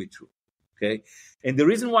ideological to be true. Okay. And the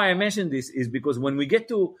reason why I mention this is because when we get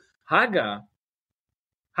to Haga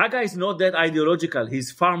is not that ideological.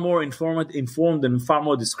 He's far more informed and far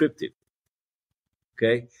more descriptive.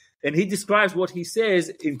 Okay. And he describes what he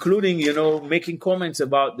says, including, making comments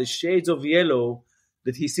about the shades of yellow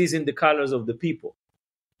that he sees in the colors of the people.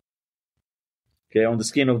 Okay. On the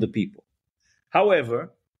skin of the people.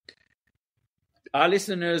 However, our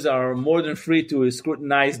listeners are more than free to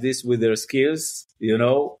scrutinize this with their skills,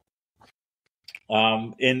 and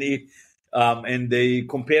they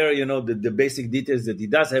compare, the basic details that he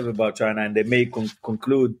does have about China, and they may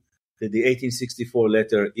conclude that the 1864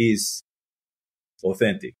 letter is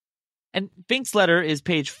authentic. And Fink's letter is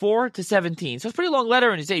page 4 to 17. So it's a pretty long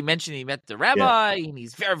letter. And he mentioned he met the rabbi, and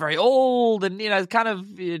he's very, very old, and, kind of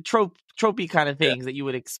tropey kind of things that you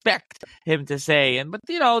would expect him to say. But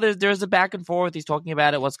there's a back and forth. He's talking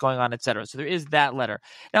about it, what's going on, etc. So there is that letter.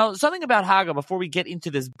 Now, something about Haga before we get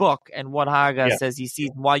into this book and what Haga says he sees,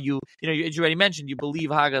 and why as you already mentioned, you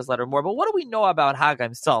believe Haga's letter more. But what do we know about Haga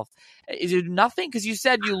himself? Is it nothing? Because you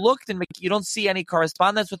said you looked and you don't see any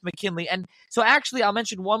correspondence with McKinley. And so actually, I'll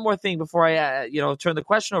mention one more thing before I turn the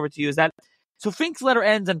question over to you, is that so Fink's letter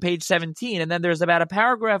ends on page 17, and then there's about a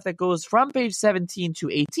paragraph that goes from page 17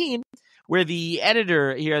 to 18, where the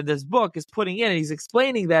editor here in this book is putting in, and he's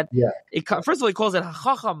explaining that, first of all, he calls it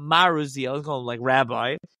Chacham Maruziel, he's called him like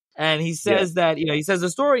rabbi. And he says that, he says the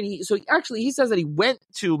story. And he says that he went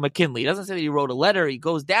to McKinley. He doesn't say that he wrote a letter. He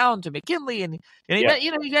goes down to McKinley and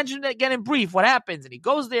he mentioned it again in brief what happens. And he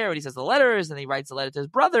goes there and he says the letters and he writes a letter to his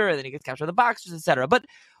brother and then he gets captured by the Boxers, etc. But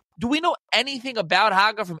do we know anything about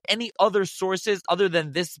Haga from any other sources other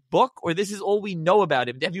than this book, or this is all we know about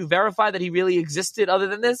him? Have you verified that he really existed other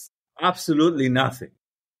than this? Absolutely nothing.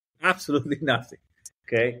 Absolutely nothing.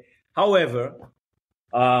 Okay. However,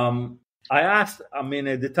 I asked,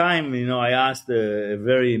 at the time, I asked a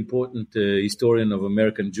very important historian of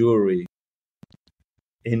American Jewry,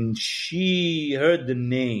 and she heard the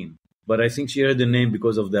name, but I think she heard the name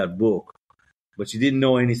because of that book, but she didn't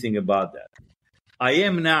know anything about that. I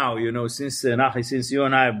am now, since you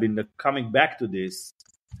and I have been coming back to this,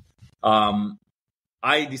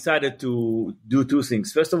 I decided to do two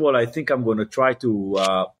things. First of all, I think I'm going to try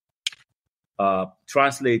to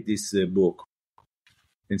translate this book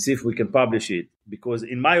and see if we can publish it. Because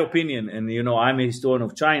in my opinion, and I'm a historian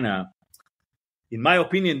of China, in my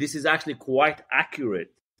opinion, this is actually quite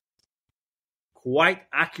accurate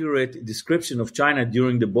description of China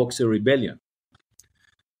during the Boxer Rebellion.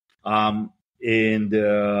 What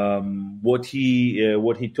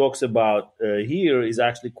he talks about here is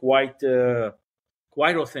actually quite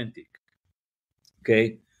authentic.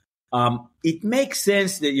 Okay. It makes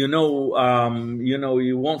sense that you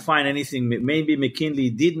won't find anything. Maybe McKinley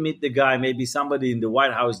did meet the guy. Maybe somebody in the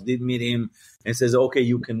White House did meet him and says, "Okay,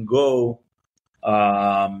 you can go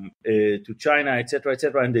to China, etc.,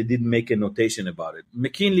 etc." And they didn't make a notation about it.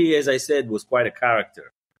 McKinley, as I said, was quite a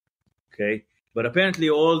character. Okay, but apparently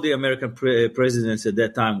all the American presidents at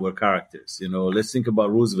that time were characters. Let's think about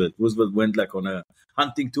Roosevelt. Roosevelt went like on a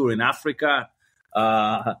hunting tour in Africa.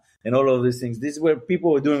 And all of these things. This is where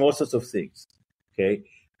people were doing all sorts of things. Okay,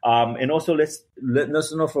 and also let's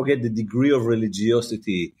not forget the degree of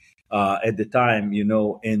religiosity at the time.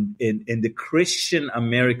 And the Christian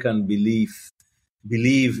American believe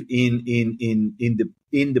in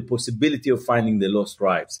the possibility of finding the lost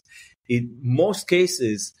tribes. In most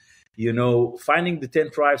cases, finding the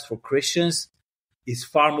 10 tribes for Christians is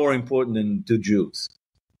far more important than to Jews.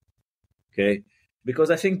 Okay.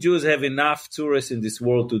 Because I think Jews have enough tourists in this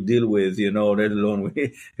world to deal with, let alone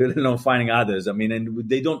finding others. And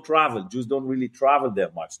they don't travel. Jews don't really travel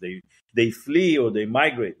that much. They flee or they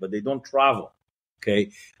migrate, but they don't travel.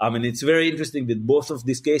 Okay. It's very interesting that both of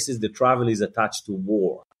these cases, the travel is attached to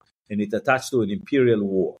war, and it's attached to an imperial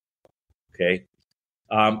war. Okay.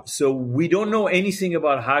 So we don't know anything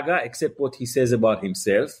about Haga except what he says about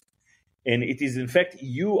himself. And it is, in fact,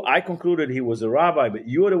 I concluded he was a rabbi, but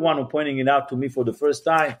you are the one who pointing it out to me for the first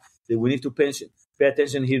time that we need to pay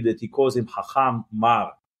attention here that he calls him Chacham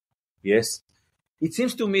Mar. Yes? It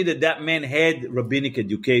seems to me that man had rabbinic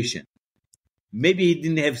education. Maybe he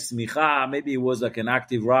didn't have smicha, maybe he was like an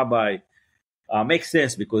active rabbi. Makes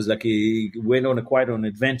sense because like he went on quite an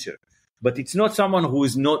adventure. But it's not someone who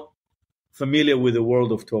is not familiar with the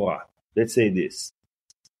world of Torah. Let's say this.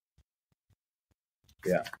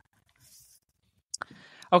 Yeah.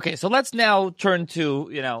 Okay, so let's now turn to,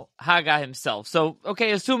 Haga himself. So,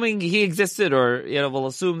 okay, assuming he existed, or, we'll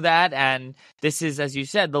assume that, and this is, as you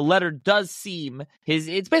said, the letter does seem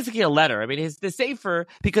it's basically a letter. The Sefer,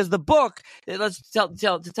 because the book, let's tell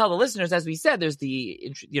the listeners, as we said, there's the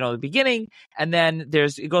beginning, and then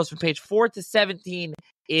it goes from page 4 to 17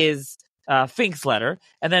 is Fink's letter,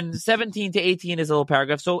 and then 17 to 18 is a little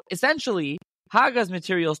paragraph. So, essentially, Haga's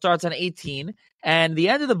material starts on 18, and the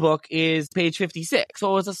end of the book is page 56.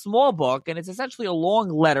 So it's a small book, and it's essentially one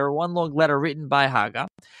long letter written by Haga.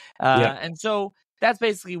 And so that's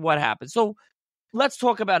basically what happened. So let's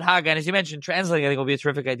talk about Haga. And as you mentioned, translating, I think, will be a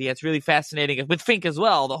terrific idea. It's really fascinating with Fink as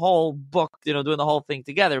well, the whole book, doing the whole thing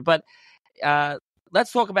together. But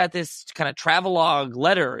let's talk about this kind of travelogue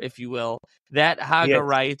letter, if you will, that Haga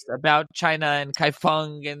writes about China and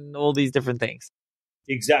Kaifeng and all these different things.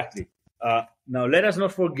 Exactly. Now, let us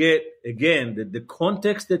not forget, again, that the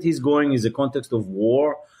context that he's going is a context of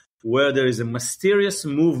war, where there is a mysterious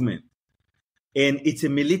movement, and it's a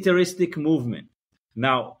militaristic movement.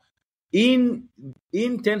 Now, in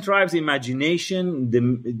 10 Tribes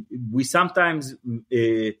imagination, we sometimes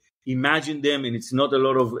imagine them, and it's not a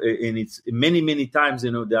lot of, and it's many, many times,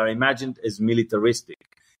 they are imagined as militaristic.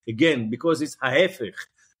 Again, because it's ha'efech.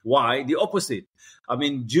 Why? The opposite.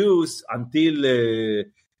 Jews, until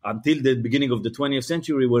the beginning of the 20th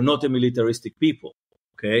century, were not a militaristic people,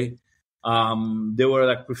 okay? They were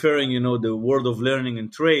like preferring, the world of learning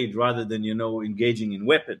and trade rather than, engaging in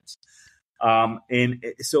weapons. And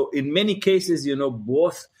so in many cases,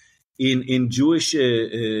 both in Jewish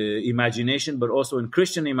imagination, but also in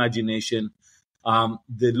Christian imagination,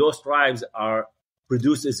 the lost tribes are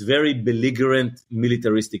produced as very belligerent,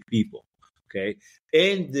 militaristic people. Okay,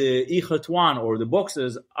 and the Ichatwan, or the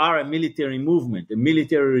Boxers, are a military movement, a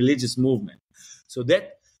military religious movement. So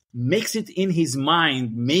that makes it in his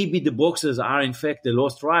mind, maybe the Boxers are in fact the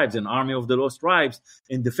lost tribes, an army of the lost tribes,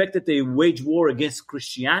 and the fact that they wage war against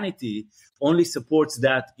Christianity only supports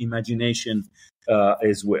that imagination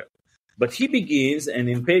as well. But he begins, and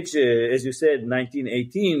in page, as you said,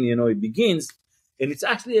 1918, it begins, and it's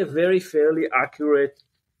actually a very fairly accurate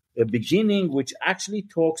beginning, which actually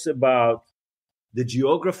talks about the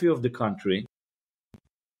geography of the country.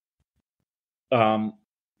 And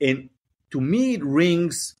to me, it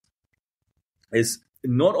rings as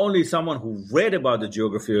not only someone who read about the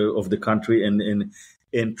geography of the country and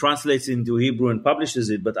translates it into Hebrew and publishes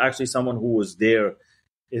it, but actually someone who was there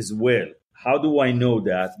as well. How do I know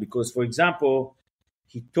that? Because, for example,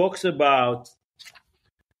 he talks about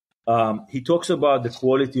the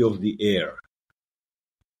quality of the air.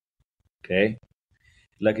 Okay,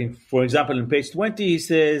 like for example, in page 20, he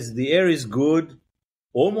says the air is good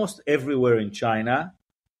almost everywhere in China,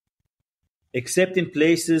 except in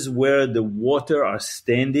places where the water are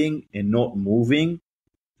standing and not moving,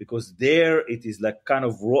 because there it is like kind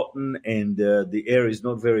of rotten and the air is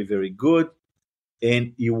not very, very good,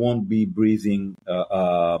 and you won't be breathing.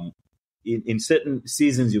 In certain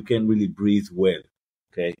seasons, you can't really breathe well.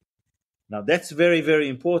 Okay. Now that's very, very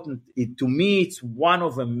important. To me, it's one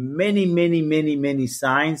of the many, many, many, many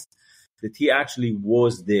signs that he actually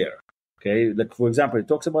was there. Okay. Like, for example, he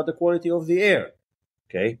talks about the quality of the air.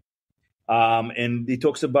 Okay. And he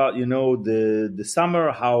talks about, the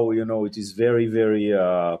summer, how, it is very, very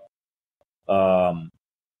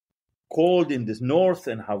cold in the north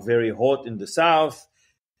and how very hot in the south,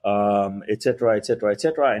 et cetera, et cetera, et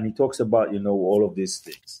cetera. And he talks about, all of these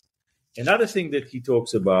things. Another thing that he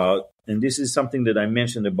talks about, and this is something that I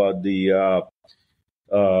mentioned about the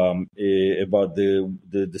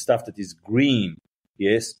stuff that is green,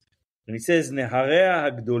 yes. And he says, "Neharea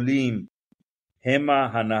hagdolim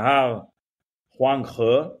hema hanahar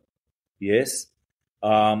Huanghe," yes,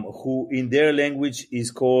 who in their language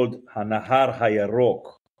is called Hanahar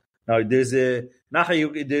Hayarok. Now there's a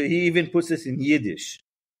he even puts this in Yiddish.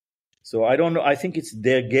 So I don't know. I think it's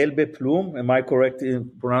Der Gelbe Plum. Am I correct in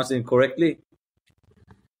pronouncing it correctly?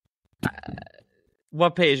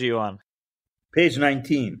 What page are you on? Page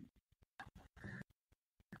 19.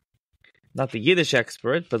 Not the Yiddish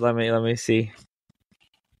expert, but let me see.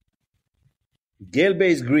 Gelbe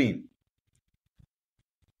is green.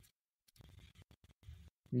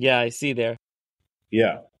 Yeah, I see there.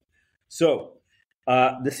 Yeah. So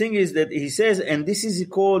the thing is that he says, and this is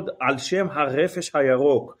called Al Shem HaRefesh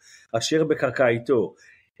HaYarok Asher Bekarkaito.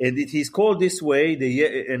 And it is called this way.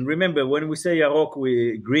 And remember, when we say Yarok,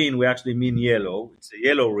 green, we actually mean yellow. It's a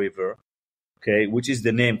yellow river, okay, which is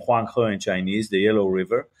the name Huanghe in Chinese, the yellow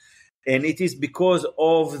river. And it is because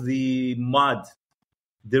of the mud.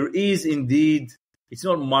 There is indeed, it's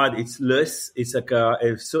not mud, it's less. It's like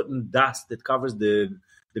a certain dust that covers the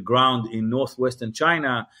ground in northwestern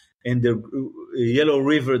China. And the yellow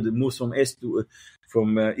river that moves from east to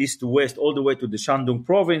west all the way to the Shandong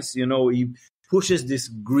province, he pushes this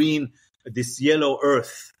yellow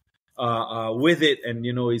earth with it, and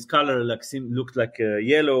his color looked like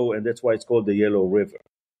yellow, and that's why it's called the Yellow River.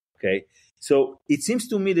 Okay, so it seems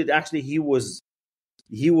to me that actually he was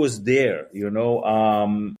there. He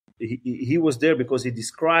was there because he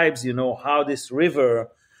describes how this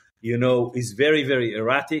river is very, very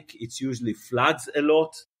erratic. It's usually floods a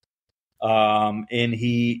lot. And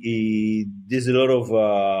he there's a lot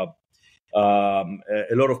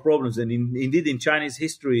of problems, and indeed in Chinese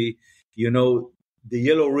history, the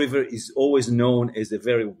Yellow River is always known as a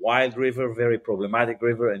very wild river, very problematic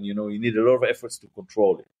river, and you need a lot of efforts to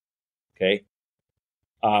control it. Okay.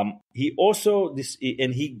 He also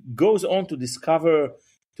he goes on to describe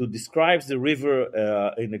the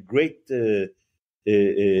river in a great deal.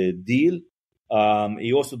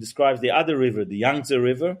 He also describes the other river, the Yangtze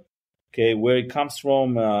River. Okay, where it comes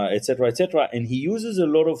from, et cetera, and he uses a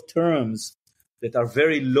lot of terms that are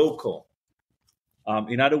very local.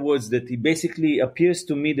 In other words, that he basically appears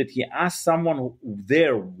to me that he asked someone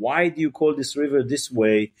there, "Why do you call this river this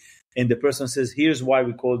way?" And the person says, "Here's why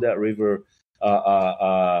we call that river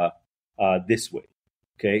this way."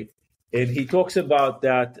 Okay, and he talks about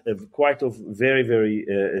that very, very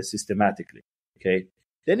systematically. Okay,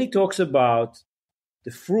 then he talks about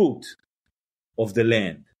the fruit of the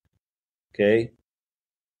land. Okay,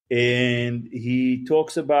 and he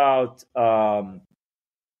talks about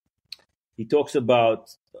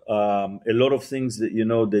a lot of things that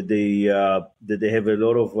that they have a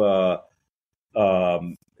lot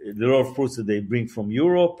of fruits that they bring from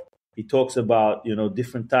Europe. He talks about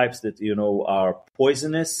different types that are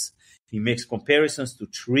poisonous. He makes comparisons to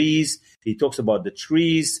trees. He talks about the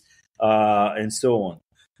trees and so on.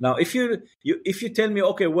 Now, if you tell me,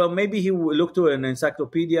 okay, well, maybe he will look to an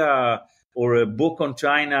encyclopedia or a book on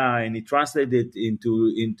China and he translated it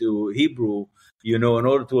into Hebrew, in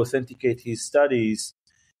order to authenticate his studies,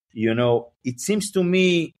 it seems to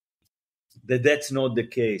me that that's not the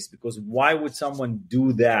case, because why would someone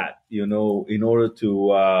do that, in order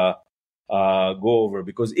to go over?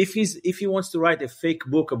 Because if he wants to write a fake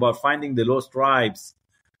book about finding the lost tribes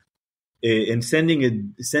and sending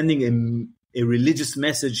a religious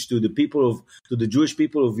message to the Jewish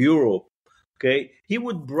people of Europe, okay, he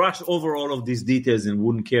would brush over all of these details and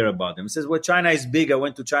wouldn't care about them. He says, well, China is big. I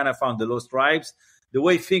went to China, found the lost tribes, the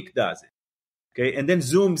way Fink does it. Okay, and then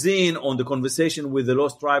zooms in on the conversation with the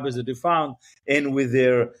lost tribes that he found and with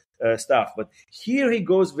their stuff. But here he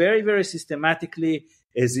goes very, very systematically,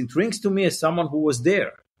 as intrigues to me as someone who was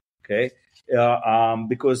there. Okay,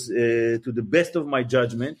 because to the best of my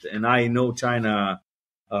judgment, and I know China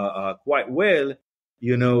quite well,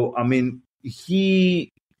 he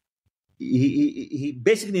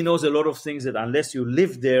basically knows a lot of things that unless you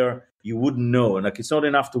live there, you wouldn't know. And it's not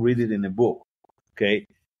enough to read it in a book. Okay.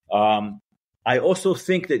 I also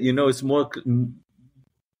think that, it's more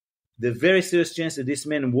the very serious chance that this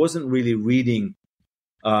man wasn't really reading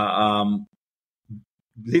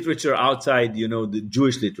literature outside, the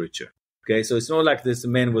Jewish literature. Okay. So it's not like this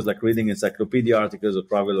man was like reading encyclopedia articles or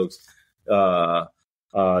travelogues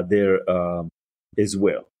there as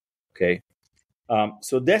well. Okay.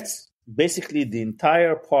 So that's basically the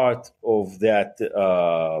entire part of that,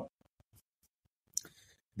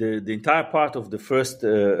 the entire part of the first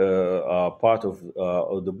part of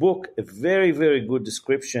the book. A very, very good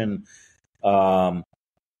description of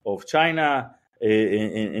China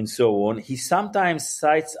and so on. He sometimes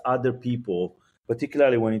cites other people,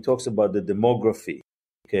 particularly when he talks about the demography,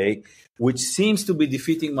 okay, which seems to be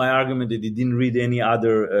defeating my argument that he didn't read any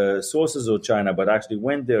other sources of China, but actually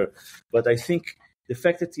went there. But I think the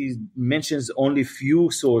fact that he mentions only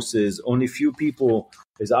few sources, only few people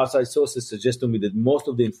as outside sources, suggests to me that most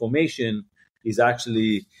of the information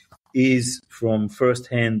is from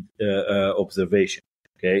first-hand observation.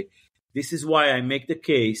 Okay, this is why I make the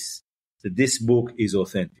case that this book is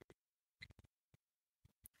authentic.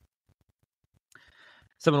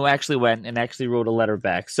 Someone who actually went and actually wrote a letter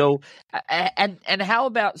back. So, and how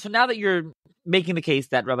about, so now that you're making the case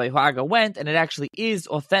that Rabbi Haga went and it actually is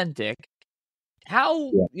authentic,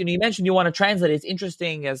 how, you mentioned you want to translate it. It's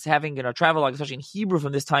interesting as having a travelogue, especially in Hebrew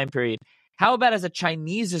from this time period. How about as a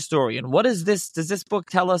Chinese historian? What is this? Does this book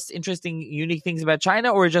tell us interesting, unique things about China,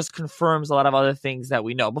 or it just confirms a lot of other things that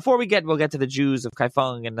we know? We'll get to the Jews of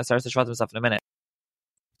Kaifeng and Nasaret Shvatim stuff in a minute.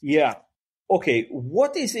 Yeah. Okay.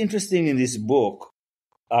 What is interesting in this book?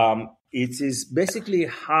 It is basically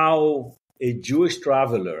how a Jewish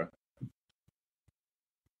traveler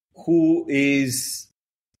who is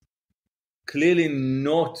clearly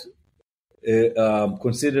not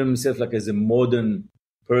consider himself like as a modern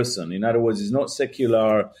person. In other words, he's not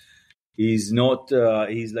secular. He's not.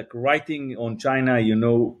 He's like writing on China,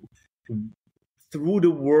 through the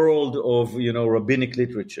world of rabbinic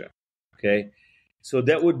literature. Okay, so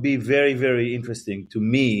that would be very, very interesting to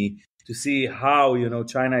me to see how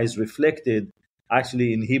China is reflected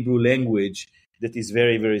actually in Hebrew language that is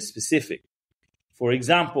very, very specific. For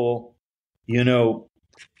example,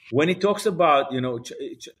 when he talks about,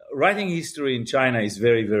 writing history in China is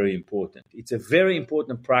very, very important. It's a very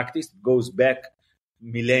important practice. It goes back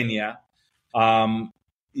millennia.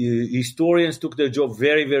 Historians took their job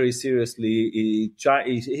very, very seriously.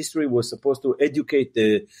 History was supposed to educate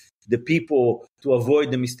the people to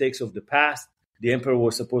avoid the mistakes of the past. The emperor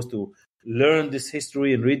was supposed to learn this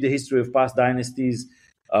history and read the history of past dynasties,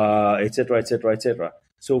 etc., etc., etc.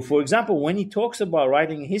 So, for example, when he talks about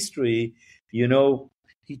writing history, he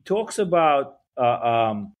talks about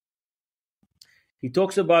it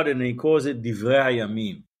and he calls it Divrei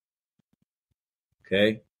Hayamim.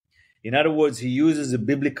 Okay? In other words, he uses a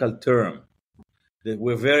biblical term that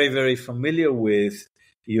we're very, very familiar with,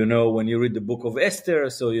 when you read the book of Esther.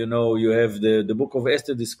 So, you have the book of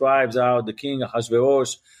Esther describes how the king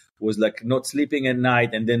Ahasuerus was like not sleeping at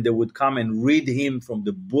night, and then they would come and read him from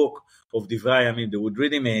the book of Divrei Hayamim. They would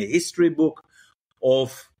read him a history book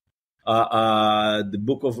of the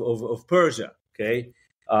book of Persia, okay,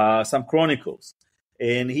 some chronicles,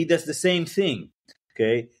 and he does the same thing,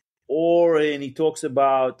 okay. And he talks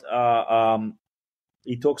about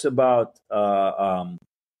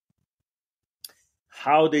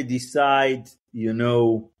how they decide,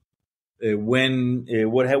 what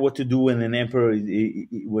to do when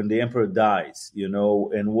when the emperor dies,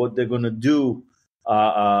 and what they're going to do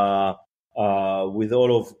with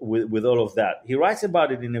all of that. He writes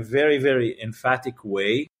about it in a very, very emphatic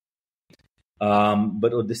way,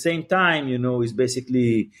 but at the same time, he's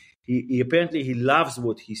basically he apparently he loves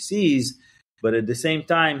what he sees, but at the same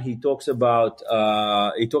time he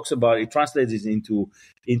translates it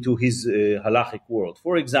into his halachic world.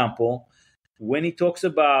 For example, when he talks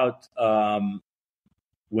about the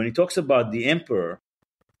emperor,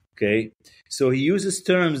 okay, so he uses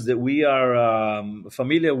terms that we are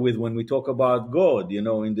familiar with when we talk about God, in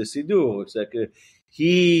the Siddur. It's like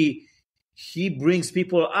he brings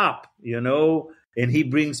people up, and he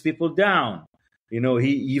brings people down. He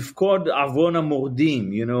yifkod avon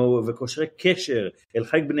hamordim, v'koshrei kesher el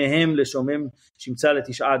chek bneihem leshomem shimtza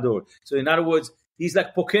letish'a dor. So in other words, he's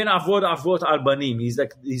like poken avod avot al banim.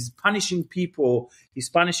 He's punishing people. He's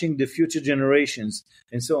punishing the future generations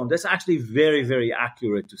and so on. That's actually very, very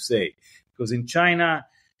accurate to say, because in China,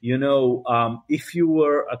 if you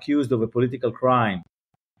were accused of a political crime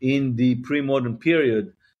in the pre-modern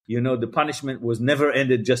period, the punishment was never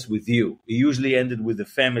ended just with you. It usually ended with the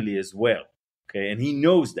family as well. Okay, and he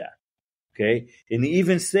knows that. Okay, and he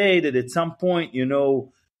even say that at some point, the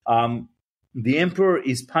emperor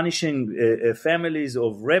is punishing families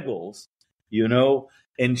of rebels,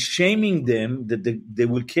 and shaming them that they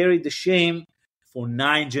will carry the shame for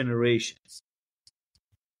 9 generations.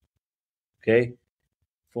 Okay,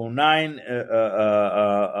 for nine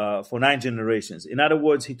generations. In other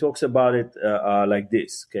words, he talks about it like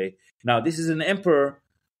this. Okay, now this is an emperor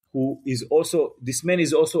who is also, this man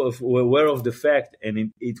is also aware of the fact,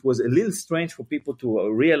 and it was a little strange for people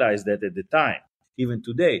to realize that at the time, even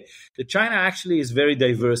today, that China actually is a very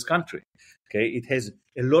diverse country. Okay, it has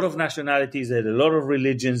a lot of nationalities, it has a lot of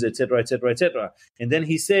religions, etc., etc., etc. And then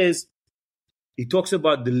he talks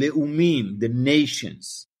about the leumim, the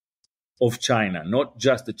nations of China, not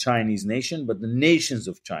just the Chinese nation, but the nations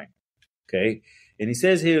of China. Okay, and he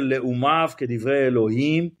says here, leumav kedivrei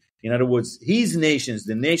Elohim. In other words, his nations,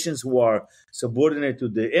 the nations who are subordinate to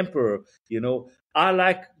the emperor, are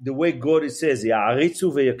like the way God says,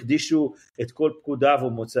 Ya'aritzu ve'yakdishu et kol pkudav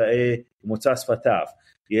u'motza sfatav.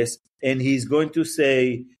 Yes, and he's going to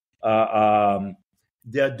say they are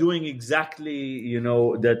doing exactly,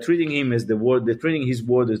 they're treating him as the word, they're treating his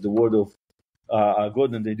word as the word of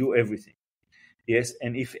God, and they do everything. Yes,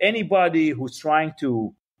 and if anybody who's trying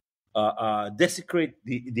to desecrate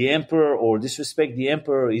the emperor or disrespect the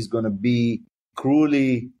emperor is going to be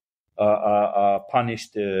cruelly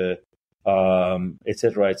punished,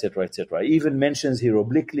 etc., etc., etc. He even mentions here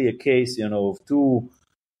obliquely a case, of 2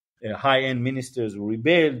 high-end ministers who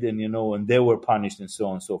rebelled, and and they were punished, and so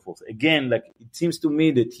on and so forth. Again, like, it seems to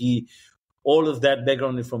me that all of that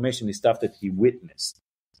background information is stuff that he witnessed,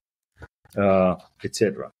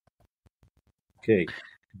 etc. Okay.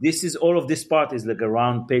 All of this part is like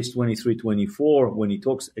around page 23, 24, when he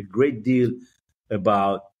talks a great deal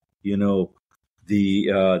about, the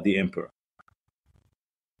emperor.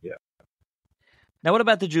 Yeah. Now, what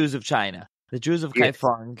about the Jews of China? The Jews of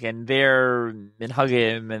Kaifeng and their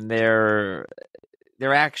minhagim and their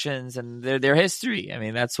actions and their history. I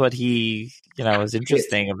mean, that's what he, is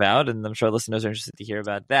interesting about, and I'm sure listeners are interested to hear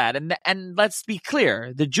about that. And let's be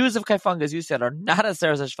clear, the Jews of Kaifeng, as you said, are not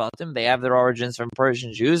Aser Shvatim. They have their origins from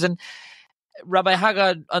Persian Jews, and Rabbi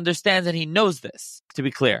Haga understands and he knows this, to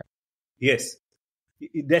be clear. Yes.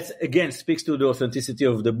 That, again, speaks to the authenticity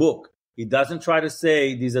of the book. He doesn't try to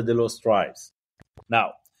say these are the lost tribes.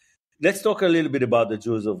 Now, let's talk a little bit about the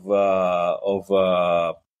Jews of Kaifeng.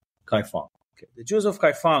 Okay. The Jews of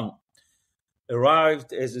Kaifeng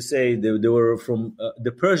arrived, as you say, they were from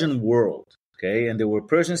the Persian world, okay, and they were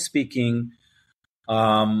Persian-speaking.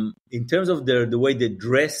 In terms of the way they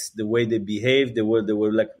dressed, the way they behaved, they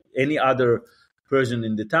were like any other Persian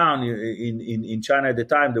in the town. In China at the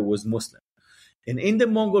time, there was Muslim, and in the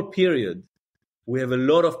Mongol period, we have a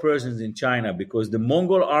lot of Persians in China because the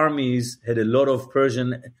Mongol armies had a lot of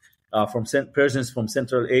Persians from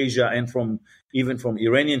Central Asia and even from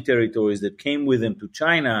Iranian territories that came with them to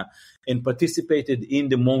China and participated in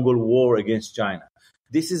the Mongol war against China.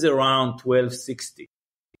 This is around 1260.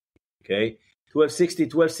 Okay,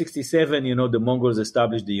 1267. The Mongols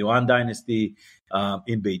established the Yuan dynasty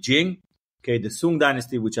in Beijing. Okay, the Sung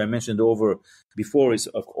dynasty, which I mentioned over before, is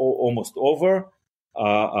almost over.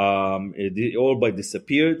 They all but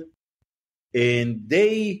disappeared, and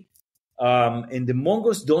the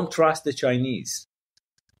Mongols don't trust the Chinese.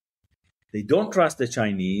 They don't trust the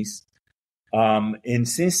Chinese And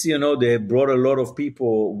since, they brought a lot of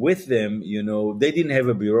people with them, they didn't have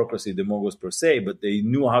a bureaucracy, the Mongols per se, but they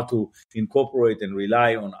knew how to incorporate and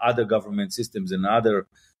rely on other government systems and other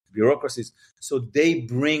bureaucracies. So they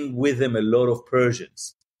bring with them a lot of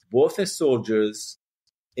Persians, both as soldiers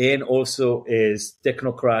and also as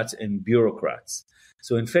technocrats and bureaucrats.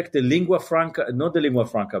 So in fact, the lingua franca, not the lingua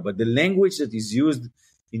franca, but the language that is used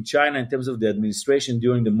in China in terms of the administration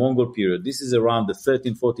during the Mongol period, this is around the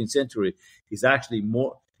 13th, 14th century, is actually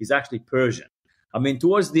Persian. I mean,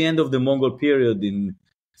 towards the end of the Mongol period in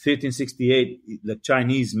 1368, the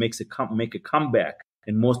Chinese make a comeback,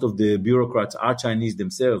 and most of the bureaucrats are Chinese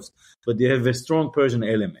themselves, but they have a strong Persian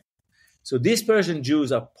element. So these Persian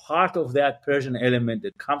Jews are part of that Persian element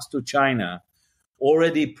that comes to China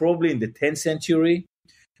already probably in the 10th century,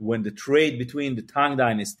 when the trade between the Tang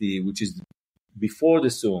dynasty, which is before the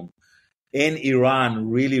Song, and Iran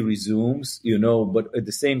really resumes, but at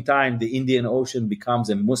the same time, the Indian Ocean becomes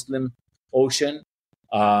a Muslim ocean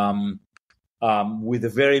with a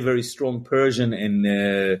very, very strong Persian and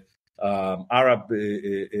Arab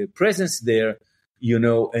presence there,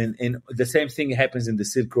 and the same thing happens in the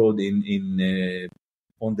Silk Road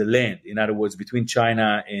on the land. In other words, between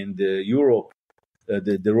China and Europe,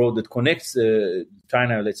 the road that connects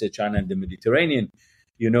China, let's say China and the Mediterranean,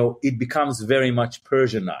 it becomes very much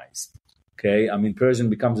Persianized. Okay, I mean, Persian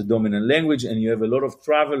becomes a dominant language, and you have a lot of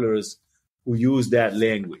travelers who use that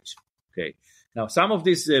language. Okay, now some of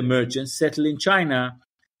these merchants settle in China.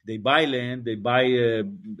 They buy land, they buy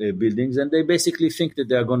buildings, and they basically think that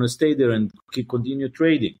they are going to stay there and continue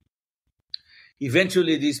trading.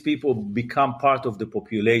 Eventually, these people become part of the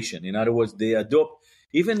population. In other words, they adopt,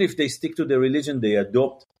 even if they stick to their religion, they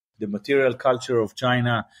adopt the material culture of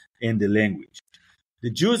China and the language. The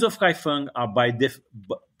Jews of Kaifeng are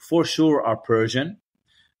for sure are Persian.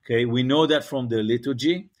 Okay, we know that from the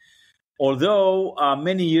liturgy. Although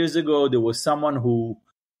many years ago there was someone who,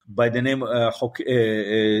 by the name a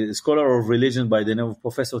scholar of religion by the name of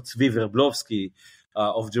Professor Tzvi Verblovsky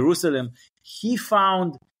of Jerusalem, he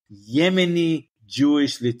found Yemeni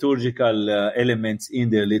Jewish liturgical elements in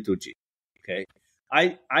their liturgy. Okay,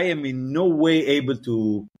 I am in no way able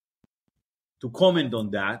to comment on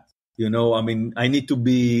that. I mean, I need to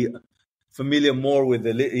be familiar more with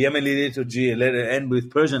the Yemeni liturgy and with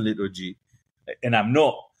Persian liturgy, and I'm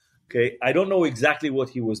not. Okay, I don't know exactly what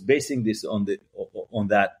he was basing this on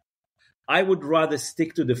that. I would rather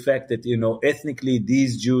stick to the fact that ethnically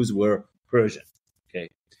these Jews were Persian. Okay,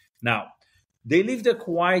 now they lived there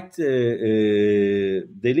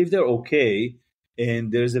okay,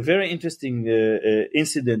 and there's a very interesting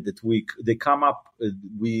incident that we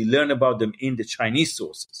learn about them in the Chinese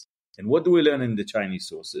sources. And what do we learn in the Chinese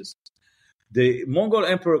sources? The Mongol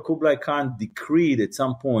Emperor Kublai Khan decreed at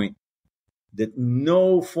some point that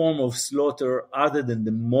no form of slaughter other than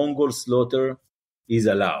the Mongol slaughter is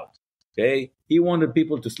allowed. Okay, he wanted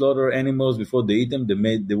people to slaughter animals before they eat them,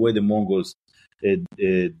 the way the Mongols did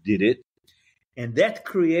it, and that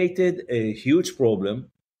created a huge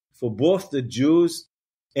problem for both the Jews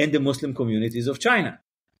and the Muslim communities of China,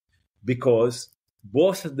 because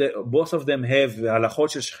both of them have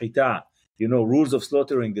halachot shechita, rules of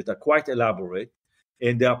slaughtering that are quite elaborate,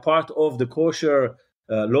 and they are part of the kosher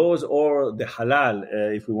laws or the halal,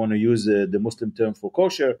 if we want to use the Muslim term for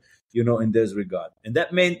kosher, in this regard. And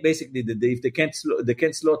that meant basically that if they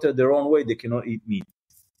can't slaughter their own way, they cannot eat meat.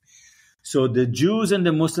 So the Jews and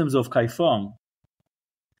the Muslims of Kaifeng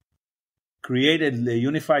created a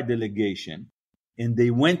unified delegation, and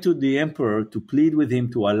they went to the emperor to plead with him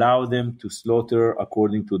to allow them to slaughter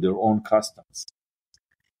according to their own customs.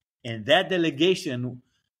 And that delegation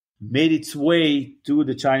made its way to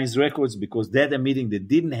the Chinese records, because that a meeting that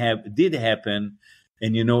did happen,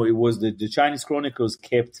 and it was the Chinese chronicles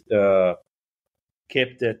kept the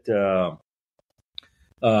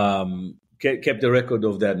record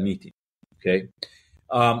of that meeting. Okay,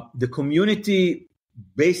 the community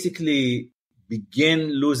basically began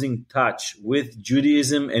losing touch with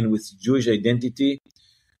Judaism and with Jewish identity.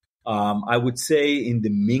 I would say in the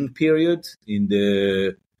Ming period,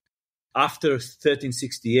 after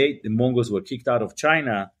 1368, the Mongols were kicked out of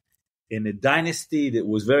China, and a dynasty that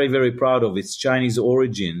was very, very proud of its Chinese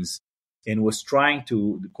origins and was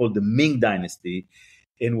called the Ming dynasty,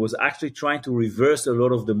 and was actually trying to reverse a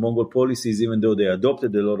lot of the Mongol policies, even though they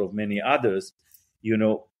adopted a lot of many others.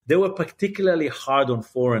 They were particularly hard on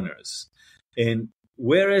foreigners. And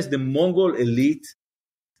whereas the Mongol elite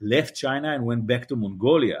left China and went back to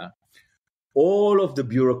Mongolia, all of the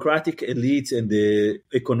bureaucratic elites and the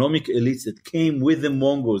economic elites that came with the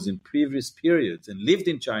Mongols in previous periods and lived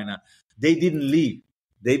in China, they didn't leave.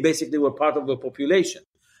 They basically were part of the population.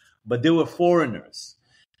 but they were foreigners.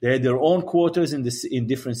 They had their own quarters in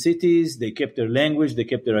different cities. They kept their language, they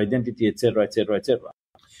kept their identity, etc., etc., etc.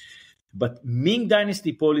 But Ming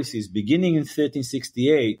Dynasty policies, beginning in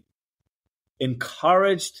 1368,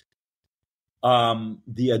 encouraged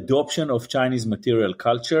the adoption of Chinese material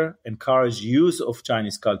culture, encouraged use of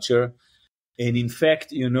Chinese culture, and in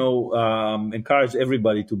fact, encouraged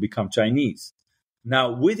everybody to become Chinese.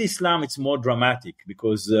 Now, with Islam, it's more dramatic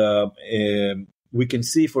because we can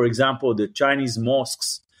see, for example, the Chinese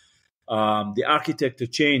mosques, the architecture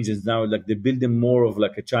changes now, like they build them more of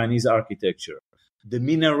like a Chinese architecture. The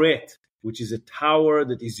minaret, which is a tower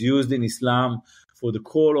that is used in Islam for the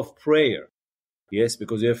call of prayer. Yes,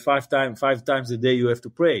 because you have five times a day you have to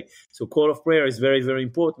pray. So call of prayer is very, very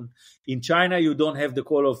important. In China, you don't have the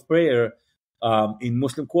call of prayer in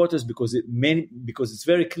Muslim quarters because it's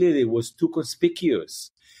very clear it was too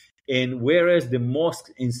conspicuous. And whereas the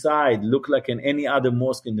mosque inside looked like any other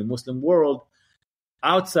mosque in the Muslim world,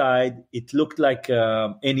 outside it looked like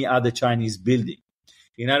any other Chinese building.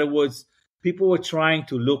 In other words, people were trying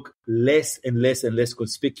to look less and less and less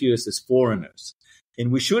conspicuous as foreigners.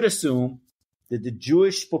 And we should assume that the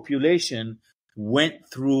Jewish population went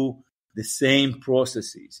through the same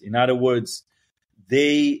processes. In other words,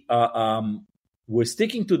 they were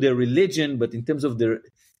sticking to their religion, but in terms of their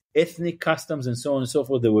ethnic customs and so on and so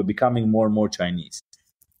forth, they were becoming more and more Chinese.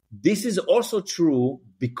 This is also true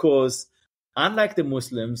because, unlike the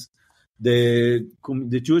Muslims, the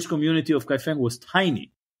Jewish community of Kaifeng was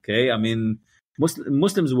tiny. Okay, I mean,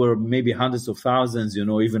 Muslims were maybe hundreds of thousands,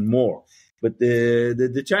 even more. But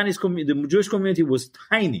the Chinese community, the Jewish community was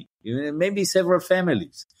tiny, maybe several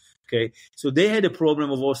families. Okay, so they had a problem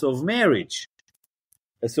of marriage.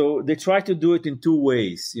 So they tried to do it in two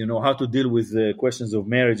ways, how to deal with the questions of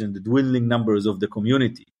marriage and the dwindling numbers of the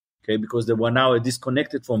community. Okay, because they were now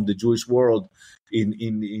disconnected from the Jewish world in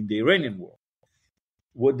the Iranian world.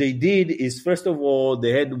 What they did is, first of all,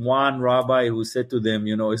 they had one rabbi who said to them,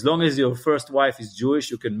 as long as your first wife is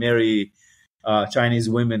Jewish, you can marry Chinese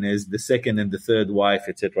women as the second and the third wife,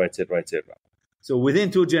 etc., etc., etc. So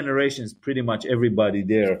within 2 generations, pretty much everybody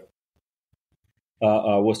there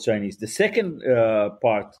was Chinese. The second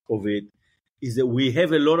part of it is that we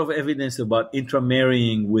have a lot of evidence about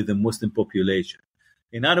intermarrying with the Muslim population.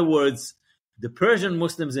 In other words, the Persian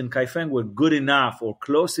Muslims in Kaifeng were good enough or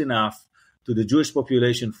close enough to the Jewish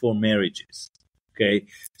population for marriages. Okay,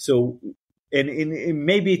 so and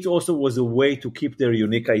maybe it also was a way to keep their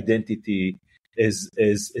unique identity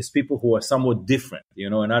as people who are somewhat different.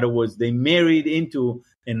 In other words, they married into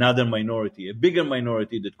another minority, a bigger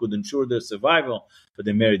minority that could ensure their survival, but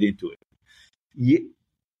they married into it.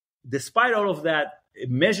 Despite all of that, a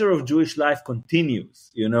measure of Jewish life continues.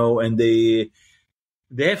 And they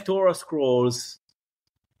have Torah scrolls,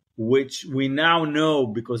 which we now know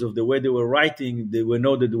because of the way they were writing. We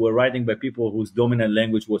know that they were writing by people whose dominant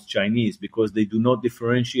language was Chinese, because they do not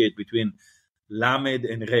differentiate between Lamed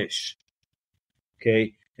and Resh.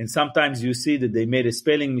 Okay, and sometimes you see that they made a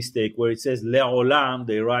spelling mistake where it says Le'olam,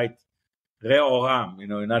 they write Re'oram,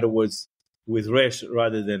 in other words, with Resh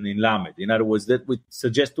rather than in Lamed. In other words, that would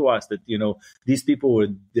suggest to us that, these people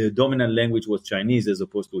the dominant language was Chinese as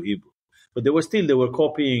opposed to Hebrew. But they were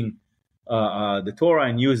copying the Torah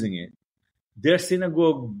and using it. Their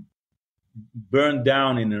synagogue burned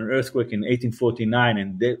down in an earthquake in 1849,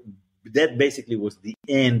 and that basically was the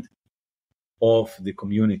end of the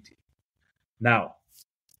community. Now,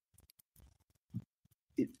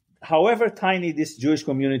 however tiny this Jewish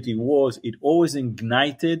community was, it always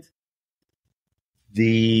ignited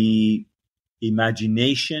the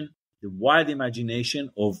imagination, the wild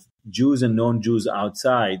imagination of Jews and non-Jews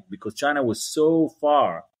outside, because China was so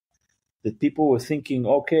far that people were thinking,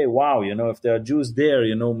 okay, wow, if there are Jews there,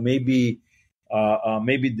 maybe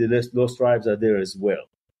the lost tribes are there as well.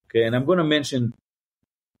 Okay, and I'm going to mention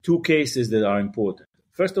 2 cases that are important.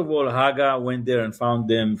 First of all, Haga went there and found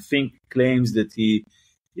them. Fink claims that he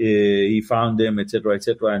found them, etc.,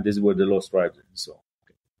 etc., and these were the lost tribes and so on.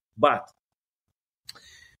 Okay. But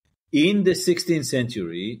in the 16th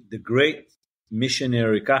century, the great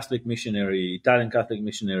Catholic missionary, Italian Catholic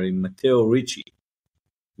missionary, Matteo Ricci,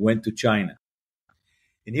 went to China.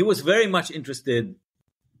 And he was very much interested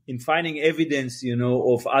in finding evidence,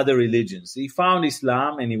 of other religions. He found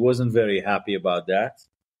Islam and he wasn't very happy about that.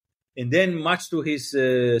 And then, much to his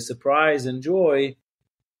surprise and joy,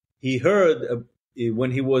 he heard,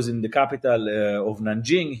 when he was in the capital of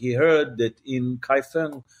Nanjing, he heard that in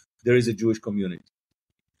Kaifeng there is a Jewish community.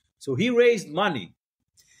 So he raised money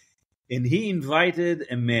and he invited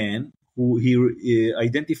a man who he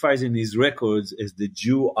identifies in his records as the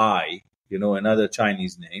Jew Eye, another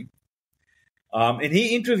Chinese name. And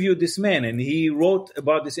he interviewed this man, and he wrote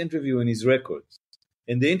about this interview in his records.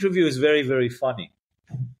 And the interview is very, very funny,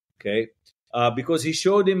 okay? Because he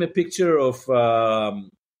showed him a picture of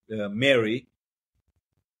Mary,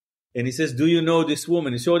 and he says, "Do you know this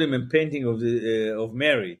woman?" He showed him a painting of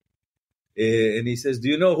Mary, and he says, "Do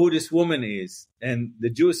you know who this woman is?" And the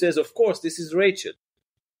Jew says, "Of course, this is Rachel."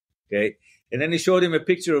 Okay, and then he showed him a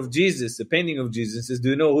picture of Jesus, a painting of Jesus, and says, "Do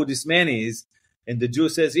you know who this man is?" And the Jew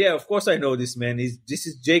says, "Yeah, of course I know this man. This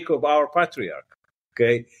is Jacob, our patriarch."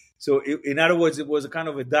 Okay, so in other words, it was a kind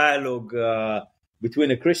of a dialogue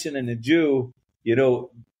between a Christian and a Jew,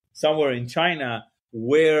 somewhere in China,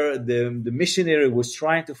 where the missionary was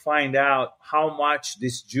trying to find out how much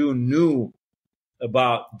this Jew knew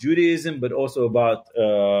about Judaism, but also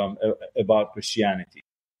about Christianity.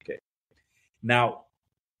 Okay, now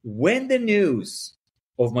when the news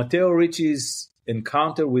of Matteo Ricci's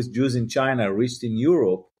encounter with Jews in China reached in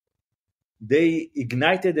Europe, they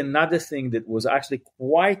ignited another thing that was actually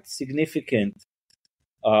quite significant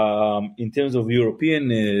in terms of European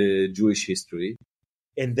Jewish history,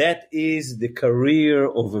 and that is the career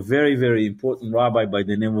of a very, very important rabbi by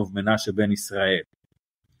the name of Menashe ben Israel.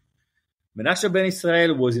 Menashe ben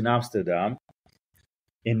Israel was in Amsterdam,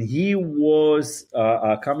 and he was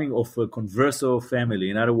coming of a converso family.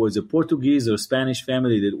 In other words, a Portuguese or Spanish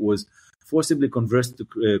family that was forcibly converted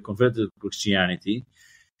to Christianity.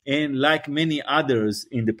 And like many others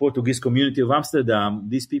in the Portuguese community of Amsterdam,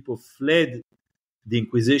 these people fled the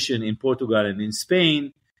Inquisition in Portugal and in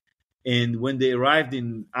Spain. And when they arrived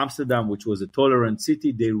in Amsterdam, which was a tolerant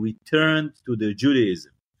city, they returned to their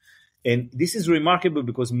Judaism. And this is remarkable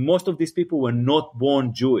because most of these people were not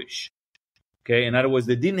born Jewish. Okay, in other words,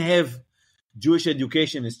 they didn't have Jewish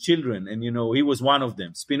education as children, and he was one of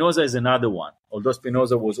them. Spinoza is another one, although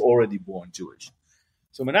Spinoza was already born Jewish.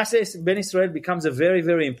 So Menashe ben Israel becomes a very,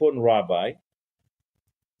 very important rabbi.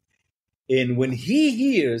 And when he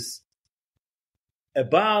hears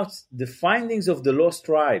about the findings of the lost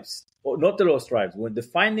tribes, or not the lost tribes, when the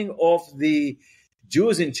finding of the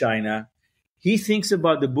Jews in China, he thinks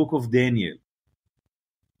about the book of Daniel.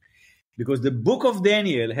 Because the book of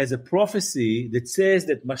Daniel has a prophecy that says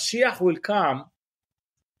that Mashiach will come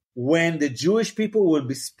when the Jewish people will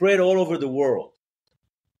be spread all over the world.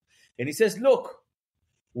 And he says, look,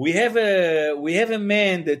 we have a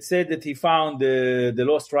man that said that he found the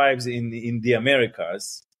lost tribes in the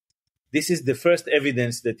Americas. This is the first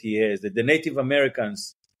evidence that he has, that the Native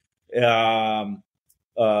Americans, are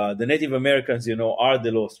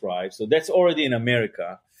the lost tribes. So that's already in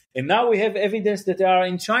America. And now we have evidence that they are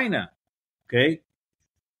in China. Okay,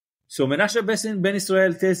 so Menashe ben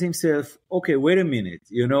Israel tells himself, okay, wait a minute,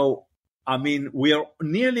 we are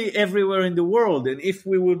nearly everywhere in the world, and if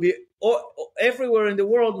we will be everywhere in the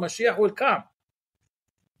world, Mashiach will come.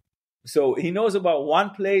 So he knows about one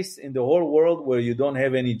place in the whole world where you don't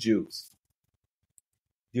have any Jews.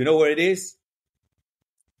 Do you know where it is?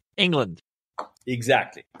 England.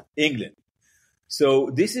 Exactly, England. So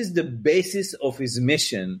this is the basis of his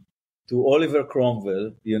mission to Oliver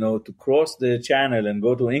Cromwell, to cross the channel and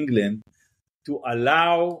go to England, to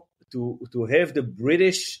allow to have the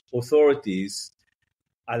British authorities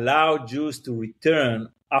allow Jews to return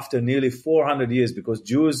after nearly 400 years, because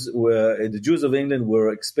the Jews of England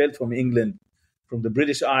were expelled from England, from the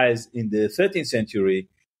British Isles in the 13th century,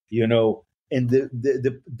 and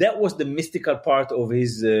that was the mystical part of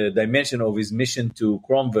his dimension of his mission to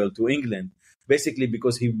Cromwell, to England, basically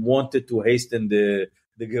because he wanted to hasten the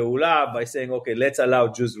Geulah by saying, okay, let's allow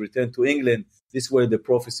Jews to return to England. This way the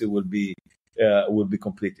prophecy will be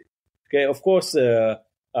completed. Okay, of course,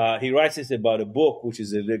 he writes this about a book, which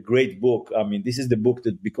is a great book. I mean, this is the book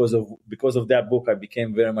that because of that book, I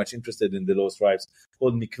became very much interested in the lost tribes,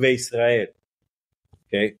 called Mikveh Israel.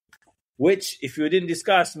 Okay, which if you didn't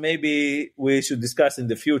discuss, maybe we should discuss in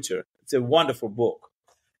the future. It's a wonderful book.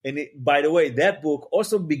 And by the way, that book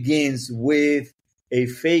also begins with a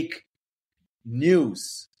fake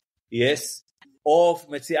news, yes, of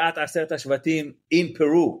Metziat Aseret HaShvatim in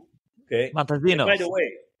Peru. Okay, Matazinos. By the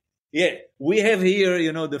way, yeah, we have here,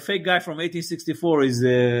 the fake guy from 1864 is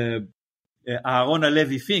Aharon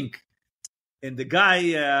Halevi Fink, and the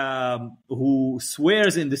guy who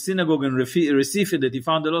swears in the synagogue in Recife that he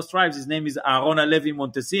found the lost tribes, his name is Aharon Halevi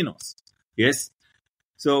Montesinos. Yes,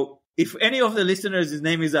 so if any of the listeners, his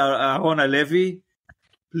name is Aharon Halevi,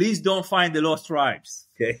 please don't find the lost tribes.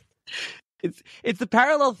 Okay. It's the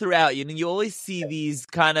parallel throughout. You always see these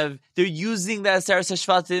kind of, they're using the Aseret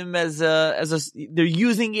HaShvatim as they're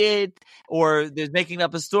using it, or they're making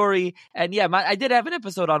up a story. And yeah, I did have an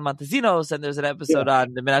episode on Montesinos, and there's an episode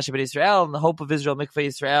on the Menashe ben Israel and the Hope of Israel, Mikveh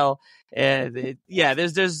Israel. And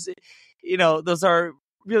there's those are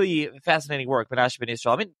really fascinating work. Menashe ben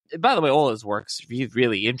Israel. I mean, by the way, all his works. He's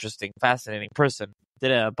really interesting, fascinating person.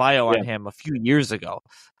 Did a bio on him a few years ago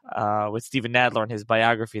with Stephen Nadler and his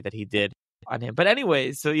biography that he did on him. But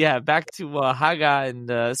anyway, so back to Haga. And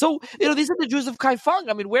so, these are the Jews of Kaifeng.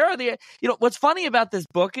 I mean, where are they? What's funny about this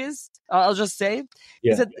book is, I'll just say,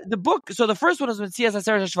 is that the book, so the first one is Metzias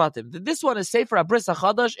Aseret HaShvatim. This one is Sefer HaBris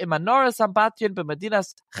HaChadash in Menorah Sambatyon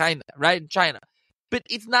b'Medinas China, right, in China. But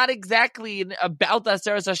it's not exactly about the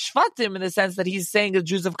Aseret HaShvatim in the sense that he's saying the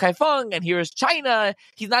Jews of Kaifeng and here is China.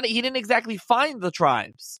 He didn't exactly find the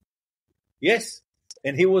tribes. Yes,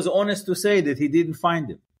 and he was honest to say that he didn't find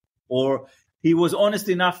them. Or he was honest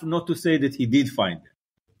enough not to say that he did find them.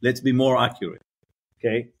 Let's be more accurate.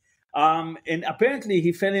 Okay? And apparently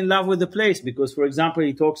he fell in love with the place because, for example,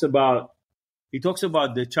 he talks about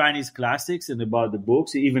the Chinese classics and about the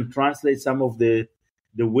books. He even translates some of the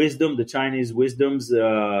wisdom, the Chinese wisdoms,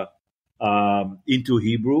 into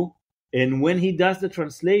Hebrew. And when he does the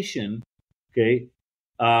translation, okay,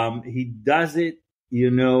 he does it,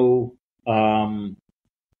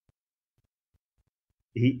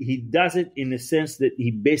 he does it in a sense that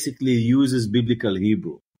he basically uses biblical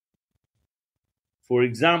Hebrew. For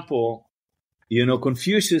example,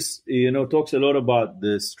 Confucius, talks a lot about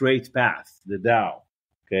the straight path, the Tao,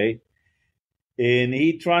 okay? And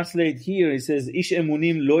he translates here, he says, Ish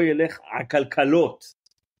emunim lo yelech akalkalot.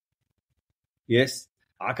 Yes?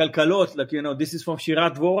 Akalkalot, like, this is from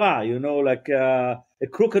Shirat Dvorah, like a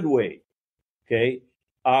crooked way, okay?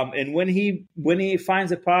 And when he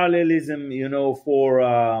finds a parallelism,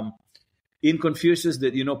 for in Confucius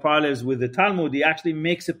that parallels with the Talmud, he actually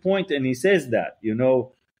makes a point and he says that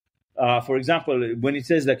for example, when he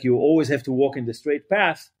says like you always have to walk in the straight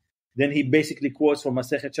path, then he basically quotes from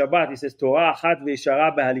Masechet Shabbat. He says Torah achat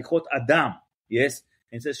ve'yeshara behalichot Adam. Yes,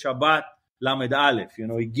 and says Shabbat Lamed Aleph.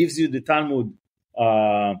 He gives you the Talmud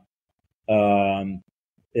about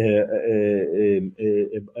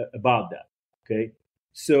that. Okay.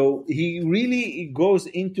 So he really goes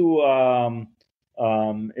into a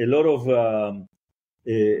lot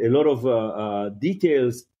of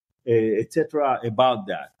details, etc. about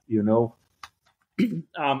that,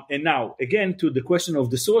 And now, again, to the question of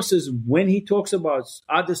the sources, when he talks about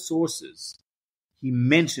other sources, he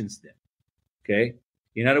mentions them. Okay,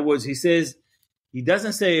 in other words, he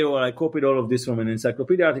doesn't say, "Well, I copied all of this from an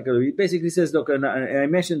encyclopedia article." He basically says, "Look, and I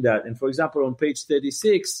mentioned that." And for example, on page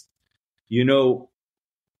 36,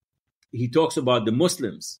 he talks about the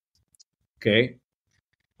Muslims, okay,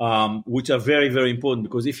 which are very, very important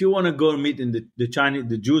because if you want to go meet in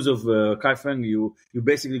the Jews of Kaifeng, you're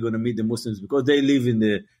basically going to meet the Muslims because they live in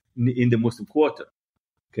the Muslim quarter,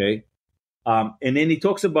 okay. And then he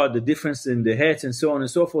talks about the difference in the hats and so on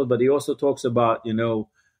and so forth, but he also talks about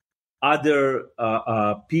other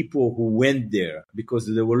people who went there because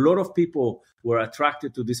there were a lot of people who were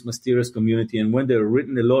attracted to this mysterious community, and when they're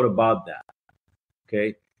written a lot about that,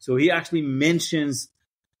 okay. So he actually mentions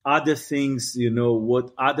other things,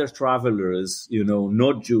 what other travelers,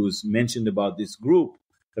 not Jews, mentioned about this group,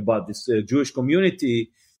 about this Jewish community,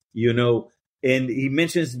 and he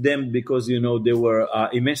mentions them because, they were,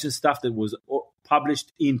 he mentions stuff that was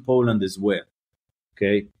published in Poland as well.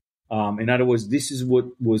 Okay. In other words, this is what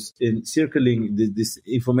was circling, this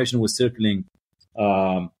information was circling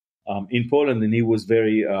in Poland, and he was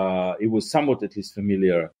he was somewhat at least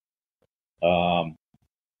familiar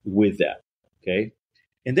with that, okay?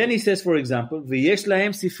 And then he says, for example, V'yesh lahem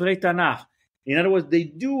sifrei Tanakh. In other words, they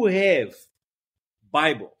do have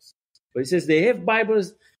Bibles. But he says they have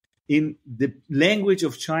Bibles in the language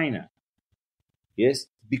of China. Yes?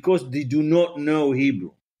 Because they do not know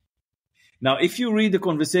Hebrew. Now, if you read the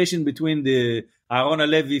conversation between the Aaron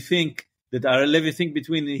Halevi think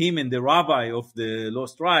between him and the rabbi of the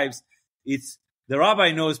Lost Tribes, it's the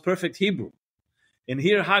rabbi knows perfect Hebrew. And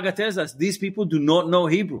here Haga tells us these people do not know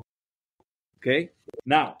Hebrew. Okay?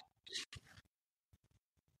 Now,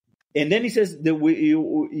 and then he says that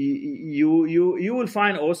you will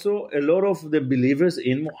find also a lot of the believers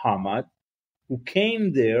in Muhammad who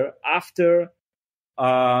came there after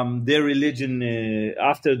their religion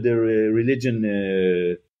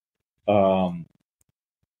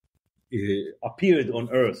appeared on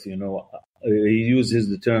earth. He uses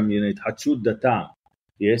the term Hachud Datam.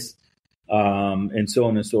 Yes. And so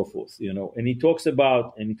on and so forth, and he talks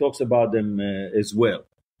about them as well,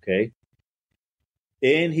 okay.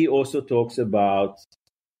 And he also talks about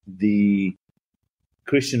the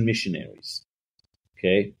Christian missionaries,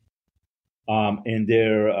 okay, and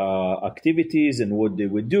their activities and what they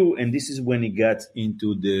would do. And this is when he got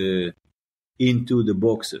into the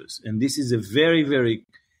boxers, and this is a very, very,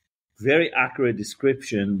 very accurate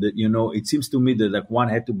description that, it seems to me that like one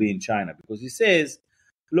had to be in China, because he says,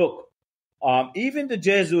 look, even the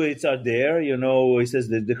Jesuits are there, he says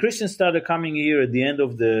that the Christians started coming here at the end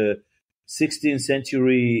of the 16th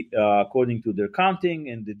century, according to their counting,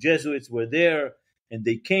 and the Jesuits were there, and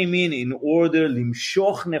they came in order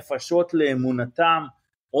limshoch nefashot leemunatam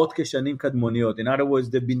ot keshanim kadmoniot. In other words,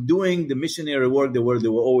 they've been doing the missionary work they were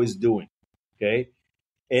always doing, okay?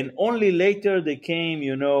 And only later they came,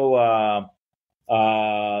 the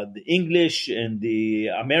English and the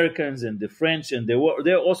Americans and the French, and they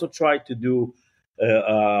also tried to do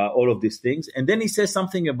all of these things. And then he says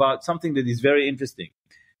something about something that is very interesting,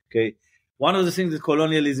 okay? One of the things that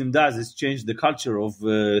colonialism does is change the culture of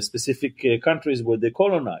specific countries where they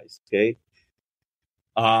colonize, okay?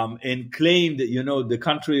 And claim that, the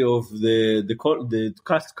country of the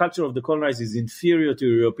culture of the colonized is inferior to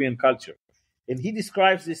European culture. And he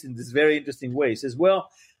describes this in this very interesting way. He says, well,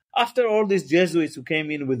 after all these Jesuits who came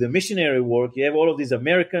in with the missionary work, you have all of these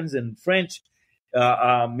Americans and French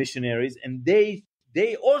missionaries, and they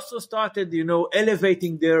also started,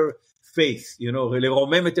 elevating their faith,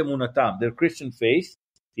 their Christian faith,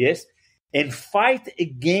 yes, and fight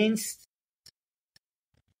against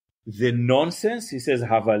the nonsense, he says,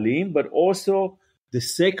 havalim, but also the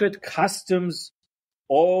sacred customs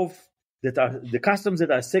that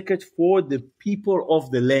are sacred for the people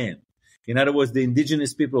of the land. In other words, the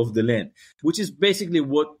indigenous people of the land, which is basically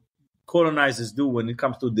what colonizers do when it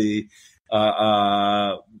comes to the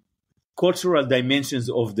cultural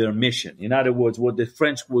dimensions of their mission. In other words, what the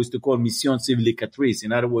French was to call mission civilisatrice.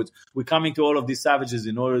 In other words, we're coming to all of these savages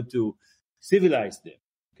in order to civilize them.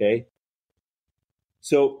 Okay?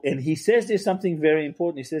 So, and he says there's something very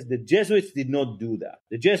important. He says the Jesuits did not do that.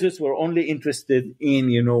 The Jesuits were only interested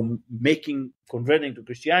in, converting to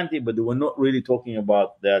Christianity, but they were not really talking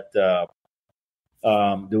about that.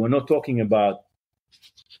 They were not talking about,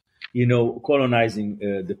 colonizing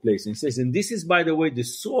the place. And he says, and this is, by the way, the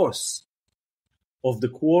source of the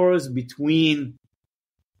quarrels between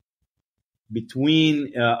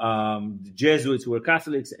the Jesuits, who were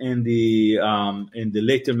Catholics, and the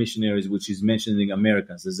later missionaries, which is mentioning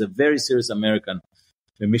Americans. There's a very serious American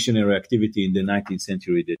missionary activity in the 19th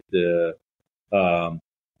century that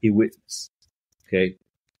he witnessed. Okay,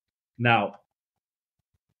 now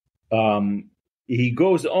he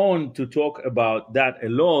goes on to talk about that a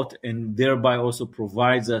lot, and thereby also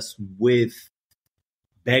provides us with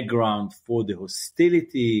background for the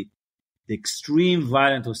hostility, the extreme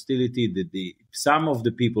violent hostility that some of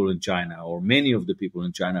the people in China, or many of the people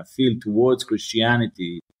in China, feel towards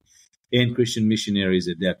Christianity and Christian missionaries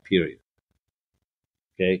at that period.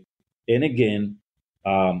 Okay, and again,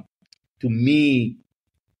 to me,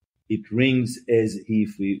 it rings as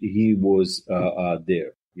if he was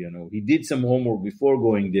there. He did some homework before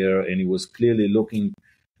going there, and he was clearly talking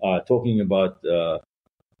about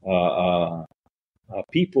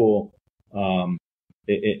people.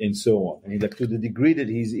 And so on. And to the degree that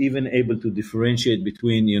he's even able to differentiate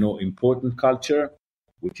between, important culture,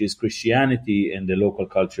 which is Christianity, and the local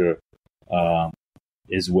culture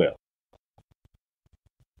as well.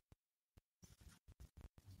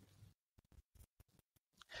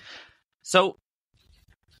 So,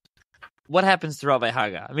 what happens to Rabbi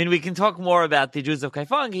Haga? I mean, we can talk more about the Jews of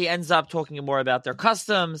Kaifeng. He ends up talking more about their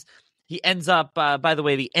customs. He ends up, by the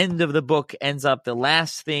way, the end of the book ends up, the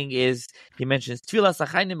last thing is, he mentions, Tfilas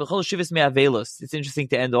achaynim b'chol shivas me'avelos. It's interesting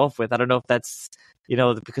to end off with. I don't know if that's,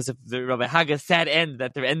 because of the Rabbi Haga's sad end,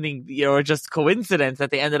 that they're ending, or just coincidence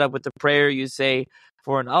that they ended up with the prayer you say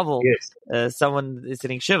for an avel. Yes. Someone is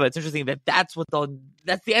sitting Shiva. It's interesting that that's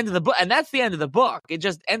the end of the book, and that's the end of the book. It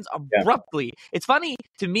just ends abruptly. Yeah. It's funny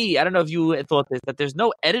to me, I don't know if you thought this, that there's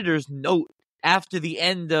no editor's note after the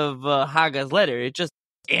end of Haga's letter. It just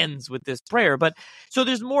ends with this prayer. But so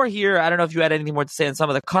there's more here. I don't know if you had anything more to say on some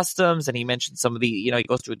of the customs, and he mentioned some of the, he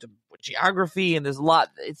goes through geography, and there's a lot.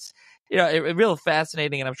 It's, a real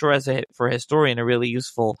fascinating, and I'm sure for a historian, a really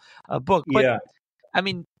useful book. But yeah. I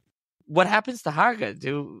mean, what happens to Haga?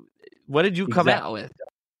 What did you come out with?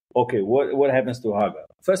 Okay, what happens to Haga?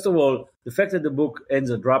 First of all, the fact that the book ends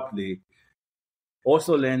abruptly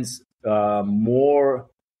also lends more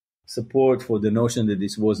support for the notion that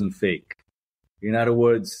this wasn't fake. In other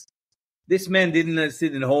words, this man didn't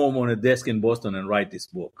sit at home on a desk in Boston and write this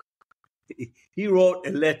book. He wrote a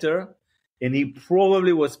letter, and he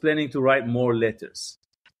probably was planning to write more letters.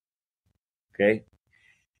 Okay?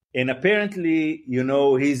 And apparently,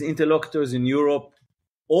 his interlocutors in Europe,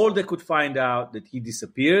 all they could find out that he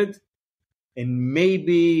disappeared, and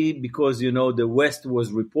maybe because, the West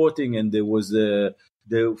was reporting, and there was the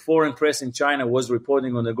foreign press in China was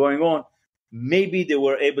reporting on the going on, maybe they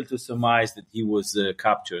were able to surmise that he was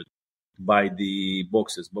captured by the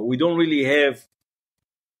Boxers, but we don't really have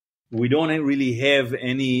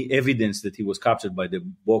any evidence that he was captured by the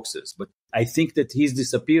Boxers. But I think that his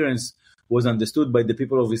disappearance was understood by the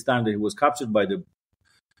people of his time, that he was captured by the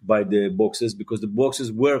Boxers, because the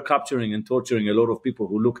Boxers were capturing and torturing a lot of people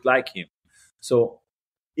who looked like him. So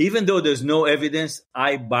even though there's no evidence,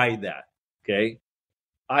 I buy that. Okay,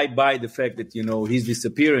 I buy the fact that his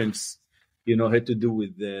disappearance had to do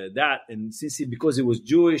with that, and because he was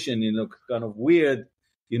Jewish and kind of weird,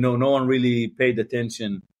 no one really paid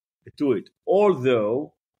attention to it.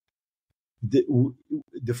 Although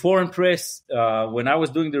the foreign press, when I was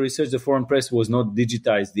doing the research, the foreign press was not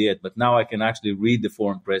digitized yet, but now I can actually read the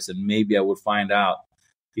foreign press, and maybe I will find out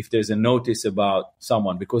if there's a notice about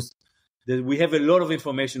someone, because we have a lot of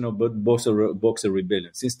information about Boxer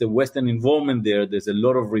rebellion. Since the Western involvement there's a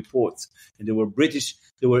lot of reports, and there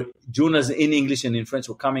were journals in English and in French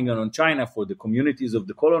were coming on China for the communities of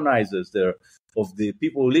the colonizers there, of the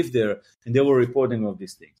people who lived there, and they were reporting of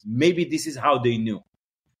these things. Maybe this is how they knew.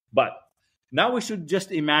 But now we should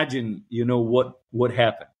just imagine, what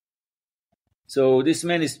happened. So this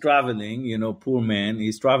man is traveling, poor man.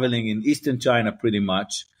 He's traveling in eastern China pretty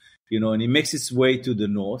much, and he makes his way to the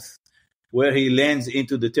north, where he lands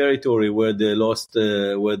into the territory where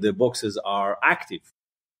the Boxers are active.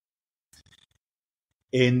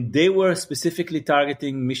 And they were specifically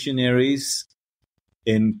targeting missionaries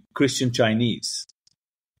and Christian Chinese,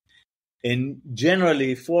 and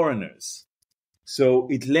generally foreigners. So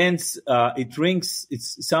it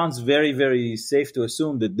sounds very, very safe to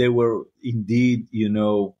assume that they were indeed,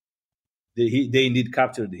 they indeed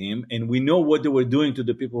captured him. And we know what they were doing to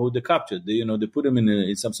the people who they captured. They put them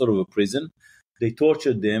in some sort of a prison. They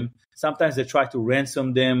tortured them. Sometimes they tried to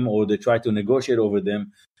ransom them, or they tried to negotiate over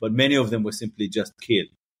them, but many of them were simply just killed.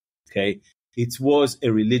 Okay. It was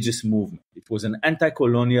a religious movement. It was an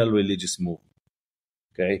anti-colonial religious movement.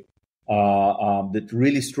 Okay. That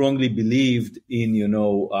really strongly believed in,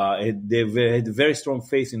 they had very strong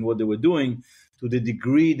faith in what they were doing, to the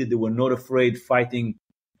degree that they were not afraid fighting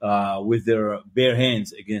with their bare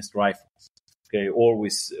hands against rifles, okay, or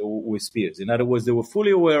with spears. In other words, they were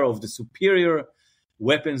fully aware of the superior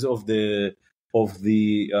weapons of the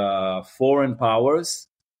foreign powers,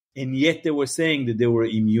 and yet they were saying that they were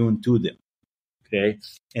immune to them, okay,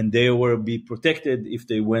 and they were be protected if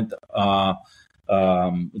they went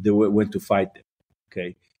to fight them,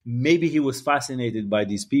 okay. Maybe he was fascinated by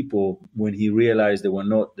these people when he realized they're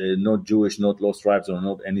not Jewish, not lost tribes, or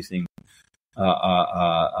not anything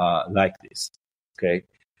like this. Okay,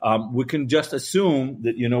 we can just assume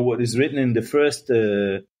that what is written in the first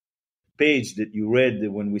page that you read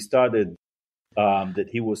when we started, that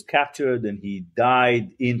he was captured and he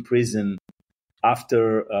died in prison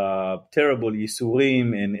after terrible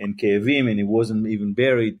yisurim and ke'evim, and he wasn't even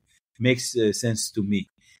buried, makes sense to me.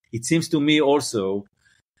 It seems to me also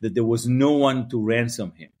that there was no one to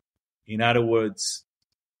ransom him. In other words,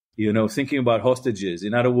 thinking about hostages.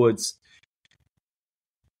 In other words,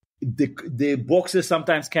 the Boxers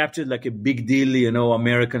sometimes captured like a big deal,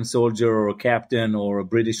 American soldier or a captain or a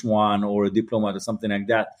British one or a diplomat or something like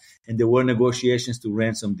that. And there were negotiations to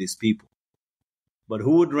ransom these people. But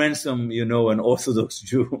who would ransom, an Orthodox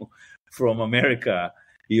Jew from America,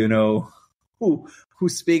 who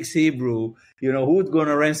speaks Hebrew, who's going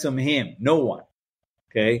to ransom him? No one.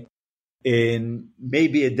 Okay. And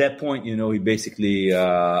maybe at that point, he basically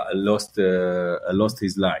lost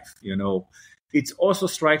his life, It also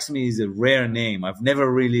strikes me as a rare name. I've never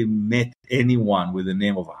really met anyone with the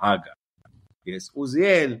name of Haga. Yes,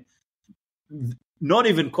 Uziel, not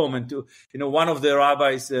even common to, one of the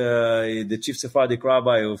rabbis, the chief Sephardic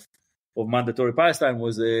rabbi of mandatory Palestine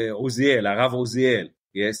was Uziel, Rav Uziel.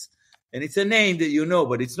 Yes, and it's a name that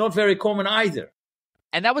but it's not very common either.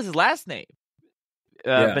 And that was his last name.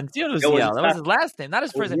 Ben Zion Uziel. That was his last name, not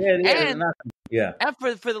his first name. And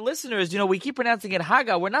for the listeners, we keep pronouncing it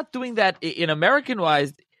Haga. We're not doing that in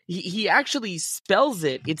American-wise. He actually spells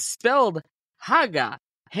it. It's spelled Haga.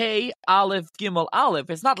 Hey, Aleph, Gimel, Aleph.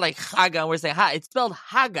 It's not like Haga, and we're saying Ha. It's spelled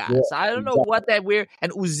Haga. Yeah, so I don't know what that we're...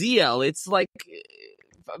 And Uziel, it's like...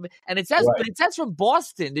 And it says, but it says from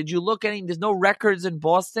Boston. Did you look any... There's no records in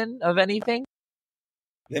Boston of anything?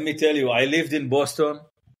 Let me tell you, I lived in Boston.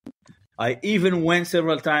 I even went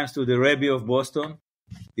several times to the Rebbe of Boston,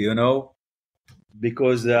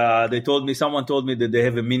 because someone told me that they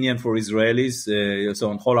have a minyan for Israelis. So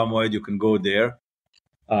on Chol HaMoed, you can go there.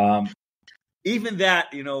 Even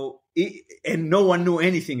that, and no one knew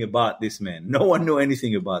anything about this man. No one knew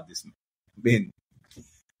anything about this man.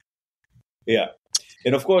 Yeah.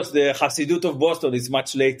 And of course, the Hasidut of Boston is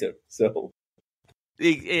much later. So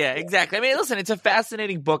Yeah, exactly. I mean, listen, it's a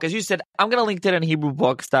fascinating book. As you said, I'm going to link to it on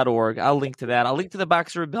HebrewBooks.org. I'll link to that. I'll link to the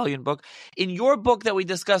Boxer Rebellion book. In your book that we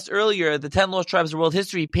discussed earlier, The 10 Lost Tribes of World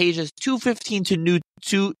History, pages 215 to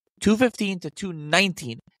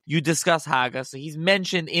 219, you discuss Haga. So he's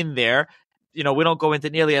mentioned in there. We don't go into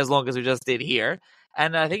nearly as long as we just did here.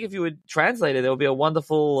 And I think if you would translate it, it would be a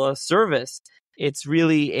wonderful service. It's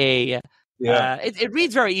really it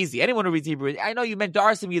reads very easy. Anyone who reads Hebrew, I know there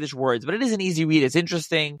are some Yiddish words, but it is an easy read. It's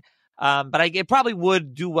interesting. But it probably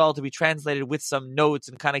would do well to be translated with some notes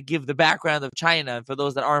and kind of give the background of China for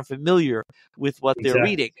those that aren't familiar with what they're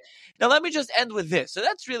reading. Now, let me just end with this. So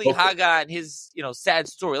that's really Haga and his, sad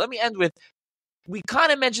story. Let me end with, we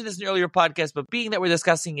kind of mentioned this in an earlier podcast, but being that we're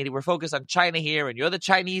discussing it, we're focused on China here, and you're the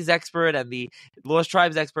Chinese expert and the Lost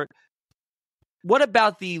Tribes expert. What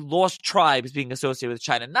about the lost tribes being associated with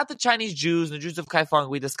China? Not the Chinese Jews and the Jews of Kaifeng.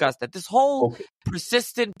 We discussed that. This whole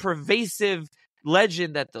persistent, pervasive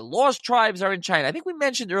legend that the lost tribes are in China. I think we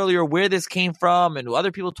mentioned earlier where this came from and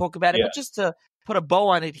other people talk about it, but just to put a bow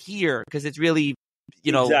on it here, because it's really,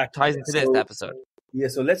 ties into this episode. Yeah,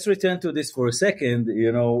 so let's return to this for a second.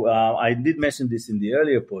 I did mention this in the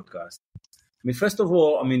earlier podcast. I mean, first of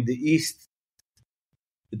all, the East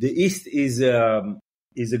is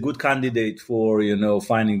a good candidate for,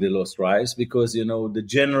 finding the lost tribes because,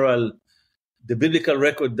 the biblical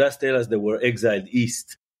record does tell us they were exiled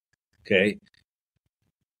east,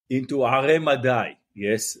 into Are Madai,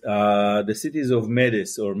 yes, the cities of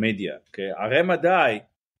Medes or Media, Are Madai,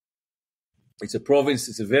 it's a province,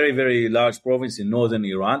 it's a very, very large province in northern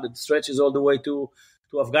Iran that stretches all the way to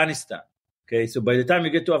Afghanistan, so by the time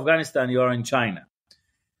you get to Afghanistan, you are in China.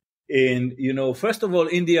 And, first of all,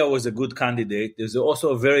 India was a good candidate. There's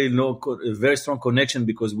also a very strong connection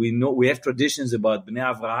because we have traditions about Bnei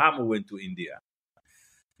Avraham who went to India.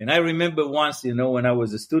 And I remember once, when I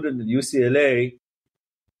was a student at UCLA,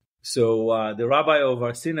 so the rabbi of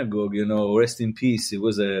our synagogue, rest in peace, he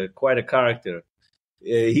was quite a character.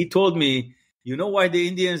 He told me, you know why the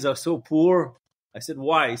Indians are so poor? I said,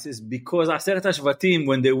 why? He says, because Aseret HaShvatim,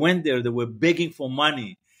 when they went there, they were begging for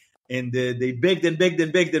money. And they begged and begged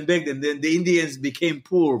and begged and begged, and then the Indians became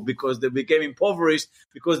poor because they became impoverished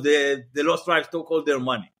because the lost tribes took all their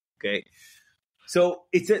money. So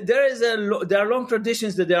there are long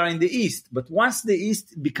traditions that are in the East, but once the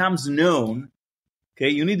East becomes known,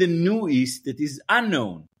 you need a new East that is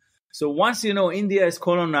unknown. So once India is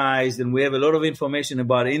colonized and we have a lot of information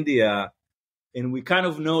about India, and we kind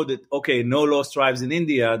of know that, no lost tribes in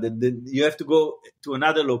India, that you have to go to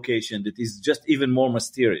another location that is just even more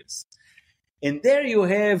mysterious. And there you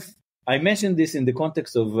have, I mentioned this in the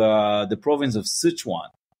context of the province of Sichuan,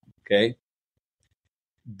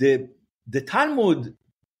 The Talmud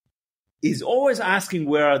is always asking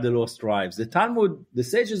where are the lost tribes. The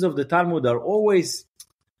sages of the Talmud are always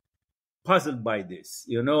puzzled by this,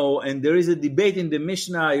 and there is a debate in the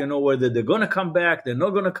Mishnah, whether they're going to come back, they're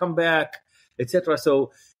not going to come back, etc.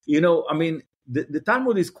 So, the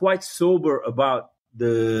Talmud is quite sober about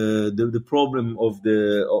the problem of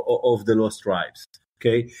the lost tribes.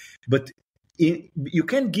 But you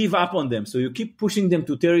can't give up on them. So you keep pushing them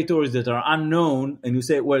to territories that are unknown, and you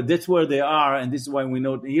say, well, that's where they are, and this is why we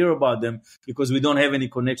don't hear about them, because we don't have any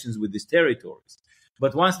connections with these territories.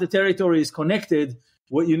 But once the territory is connected,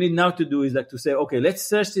 what you need now to do is to say, let's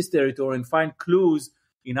search this territory and find clues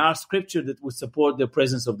in our scripture that would support the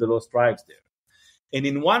presence of the lost tribes there. And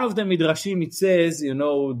in one of the midrashim, it says,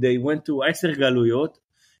 they went to Eser Galuyot,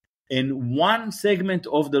 and one segment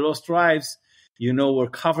of the lost tribes, were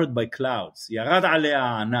covered by clouds. Yarad alea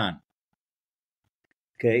anan.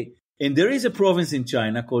 And there is a province in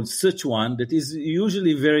China called Sichuan that is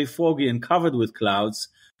usually very foggy and covered with clouds,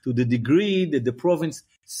 to the degree that the province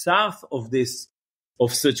south of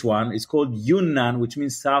Sichuan is called Yunnan, which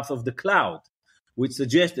means south of the cloud, which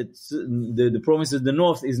suggests that the province of the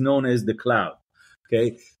north is known as the cloud.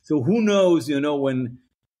 So who knows,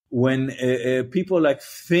 when people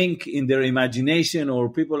think in their imagination, or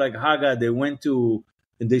people like Haga, they went to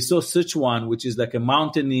and they saw Sichuan, which is like a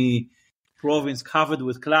mountainy province covered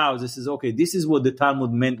with clouds. This is what the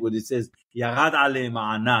Talmud meant when it says Yarad aleim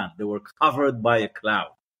anan. They were covered by a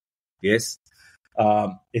cloud, yes,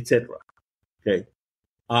 etc.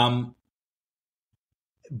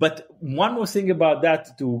 But one more thing about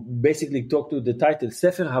that, to basically talk to the title,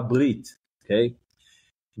 Sefer HaBrit.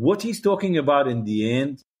 What he's talking about in the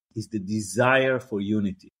end is the desire for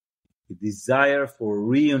unity, the desire for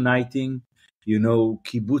reuniting,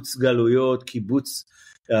 kibbutz galuyot, kibbutz,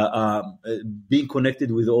 being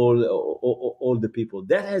connected with all the people.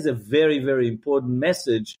 That has a very, very important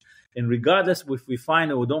message And regardless if we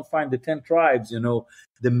find or don't find the 10 tribes,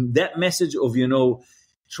 that message of,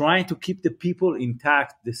 trying to keep the people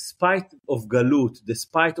intact despite of galut,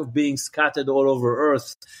 despite of being scattered all over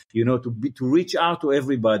earth, to reach out to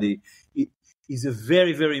everybody, it is a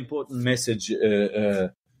very, very important message,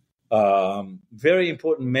 very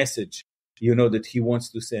important message, that he wants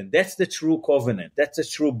to send. That's the true covenant. That's a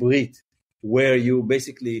true brit, where you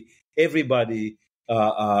basically, everybody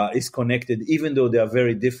is connected, even though they are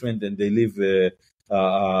very different and they live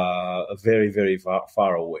very, very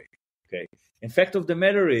far away. Okay. In fact of the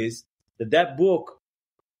matter is that book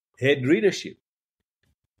had readership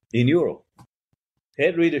in Europe.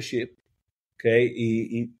 Had readership. Okay.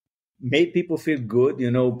 It made people feel good.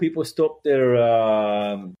 People stopped their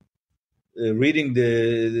reading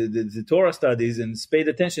the Torah studies and paid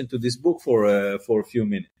attention to this book for a few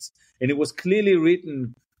minutes. And it was clearly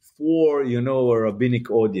written for, a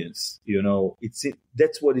rabbinic audience.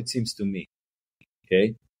 That's what it seems to me.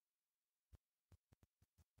 Okay.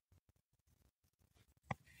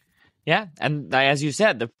 Yeah, and as you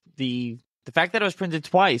said, the fact that it was printed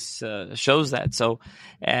twice shows that. So,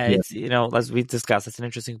 it's as we discussed, it's an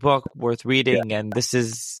interesting book worth reading. And this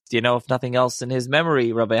is, if nothing else, in his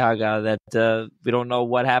memory, Rabbi Haga, that we don't know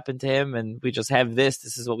what happened to him, and we just have this.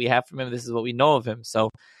 This is what we have from him. This is what we know of him. So,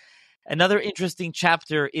 another interesting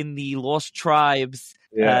chapter in the Lost Tribes.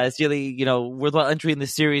 It's really, worthwhile entry in the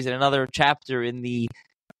series, and another chapter in the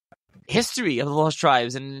history of the Lost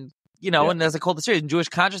Tribes, and and as I call the series, in Jewish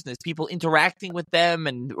consciousness, people interacting with them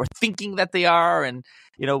or thinking that they are, and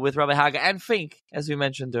with Rabbi Haga and Fink, as we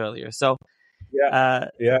mentioned earlier. So, yeah.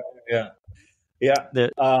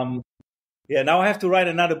 Now I have to write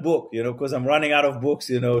another book, because I'm running out of books,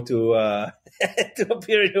 to to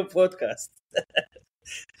appear in your podcast.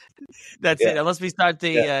 That's it. Unless we start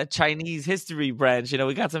the Chinese history branch,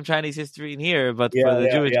 we got some Chinese history in here, but for the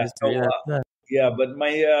Jewish history. But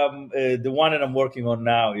my the one that I'm working on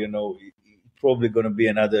now, probably going to be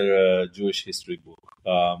another Jewish history book.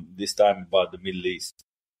 This time about the Middle East.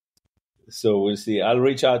 So we'll see. I'll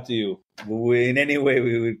reach out to you. In any way,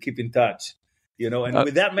 we will keep in touch. And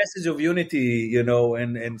with that message of unity,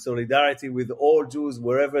 and solidarity with all Jews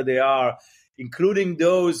wherever they are, including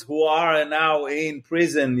those who are now in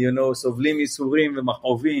prison. Sovlim Yisurim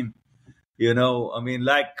v'Machovim.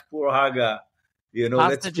 Like poor Haga.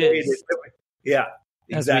 Let's pray. Yeah,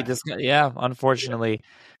 exactly. As we discussed, unfortunately,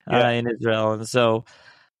 in Israel, and so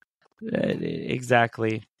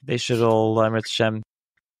exactly, they should all Hashem,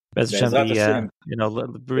 return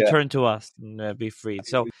to us and be freed.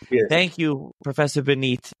 So, thank you, Professor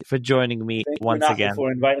Benit, for joining me once again.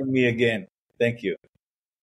 For inviting me again. Thank you.